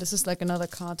 Oh, this is like another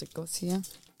card that goes here.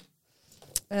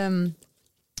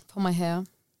 For my hair.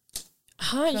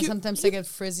 Sometimes I get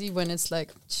frizzy when it's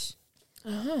like.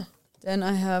 Then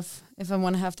I have, if I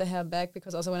want to have the hair back,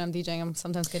 because also when I'm DJing, I'm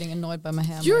sometimes getting annoyed by my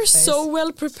hair. You're so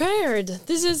well prepared.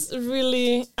 This is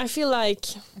really, I feel like.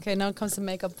 Okay, now comes the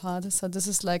makeup part. So this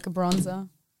is like a bronzer.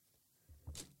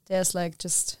 There's like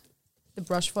just the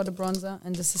brush for the bronzer,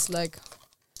 and this is like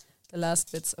the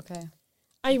last bits. Okay.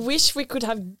 I wish we could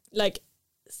have like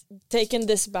taken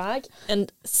this bag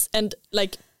and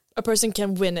like a person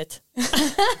can win it.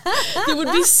 There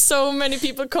would be so many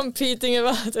people competing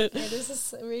about it. Yeah, this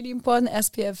is really important.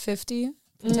 SPF 50.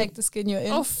 Protect the skin you're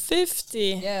in. Oh,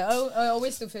 50. Yeah, I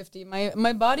always do 50.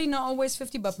 My body not always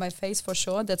 50, but my face for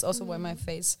sure. That's also why my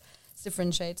face is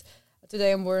different shades.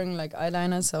 Today I'm wearing like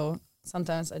eyeliner, so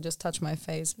sometimes I just touch my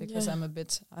face because I'm a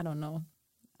bit, I don't know.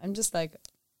 I'm just like,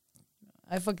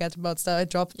 I forget about stuff. I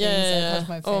drop things, I touch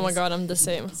my face. Oh my God, I'm the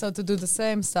same. So to do the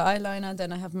same, it's the eyeliner.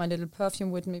 Then I have my little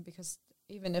perfume with me because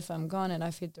even if I'm gone and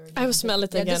I feel dirty, I will smell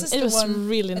it again. It was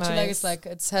really nice.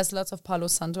 It has lots of Palo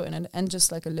Santo in it and just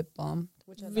like a lip balm,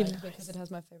 which I really like because it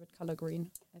has my favorite color,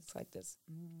 green. It's like this.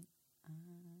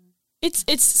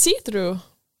 It's see-through.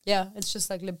 Yeah, it's just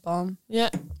like lip balm. Yeah.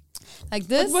 Like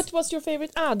this. What was your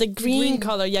favorite? The green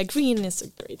color. Yeah, green is a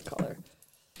great color.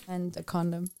 And a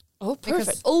condom. Oh,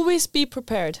 perfect. Always be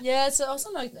prepared. Yeah, it's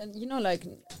also like,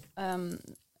 I'm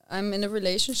in a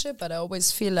relationship, but I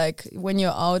always feel like when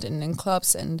you're out and in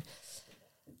clubs, and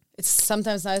it's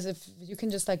sometimes nice if you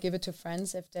can just like give it to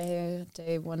friends if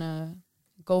they want to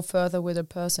go further with a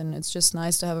person. It's just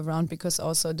nice to have around because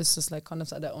also this is like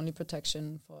condoms are the only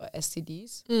protection for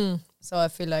STDs. So I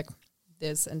feel like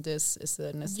this and this is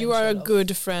an essential. You are a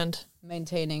good friend.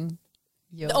 Maintaining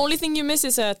your. The only thing you miss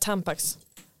is Tampax.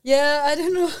 Yeah, I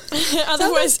don't know.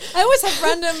 Otherwise, I always have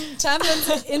random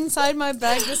tampons inside my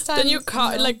bag. This time, then you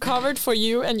covered for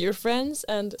you and your friends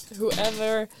and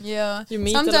whoever you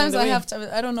meet. Sometimes I have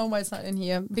to. I don't know why it's not in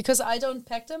here because I don't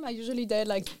pack them. I usually they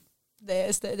like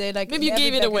maybe you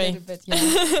gave it away. Bit, yeah.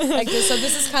 Like this. So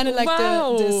this is kind of like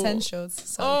the essentials.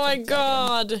 So oh my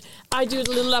God! I do a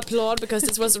little applaud because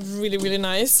this was really really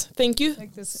nice. Thank you.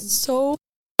 Like this. So.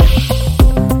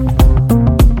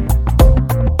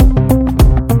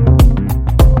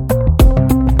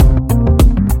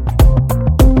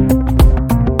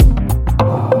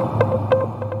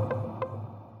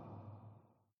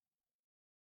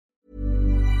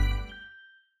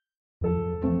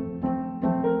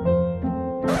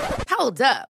 Hold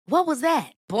up. What was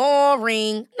that?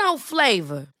 Boring. No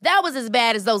flavor. That was as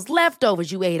bad as those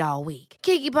leftovers you ate all week.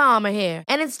 Keke Palmer here,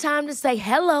 and it's time to say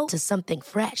hello to something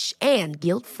fresh and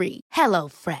guilt-free. Hello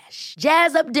Fresh.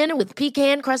 Jazz up dinner with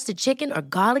pecan-crusted chicken or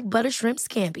garlic butter shrimp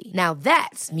scampi. Now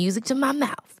that's music to my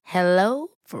mouth. Hello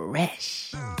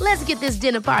Fresh. Let's get this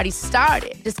dinner party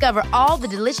started. Discover all the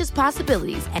delicious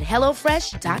possibilities at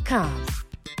hellofresh.com.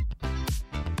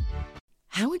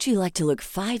 How would you like to look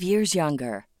 5 years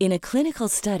younger? In a clinical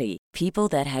study, people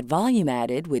that had volume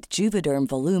added with Juvederm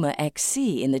Voluma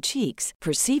XC in the cheeks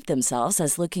perceived themselves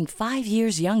as looking 5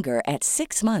 years younger at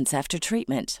 6 months after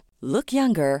treatment. Look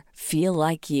younger, feel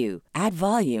like you. Add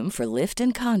volume for lift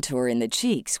and contour in the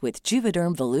cheeks with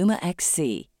Juvederm Voluma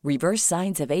XC. Reverse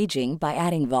signs of aging by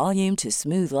adding volume to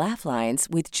smooth laugh lines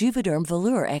with Juvederm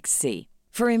Volure XC.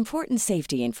 For important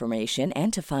safety information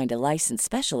and to find a licensed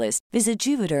specialist, visit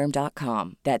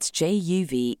Juvederm.com. That's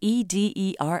JUVEDERM.com.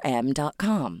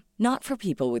 Not for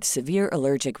people with severe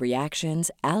allergic reactions,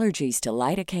 allergies to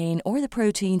lidocaine, or the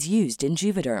proteins used in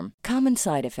Juvederm. Common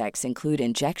side effects include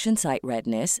injection site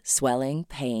redness, swelling,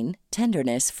 pain,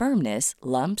 tenderness, firmness,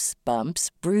 lumps, bumps,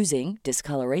 bruising,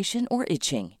 discoloration, or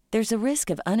itching. There's a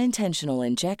risk of unintentional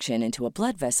injection into a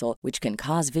blood vessel, which can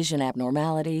cause vision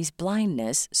abnormalities,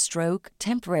 blindness, stroke,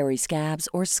 temporary scabs,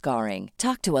 or scarring.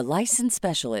 Talk to a licensed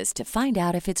specialist to find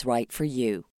out if it's right for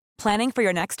you. Planning for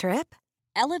your next trip?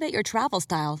 Elevate your travel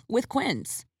style with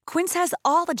Quince. Quince has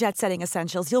all the jet-setting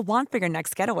essentials you'll want for your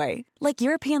next getaway, like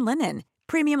European linen,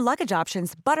 premium luggage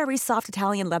options, buttery soft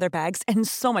Italian leather bags, and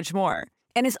so much more.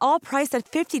 And is all priced at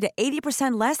 50 to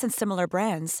 80% less than similar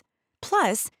brands.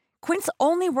 Plus, Quince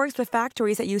only works with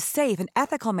factories that use safe and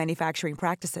ethical manufacturing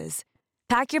practices.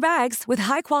 Pack your bags with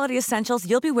high-quality essentials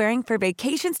you'll be wearing for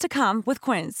vacations to come with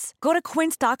Quince. Go to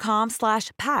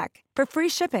quince.com/pack for free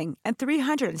shipping and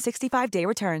 365-day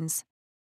returns.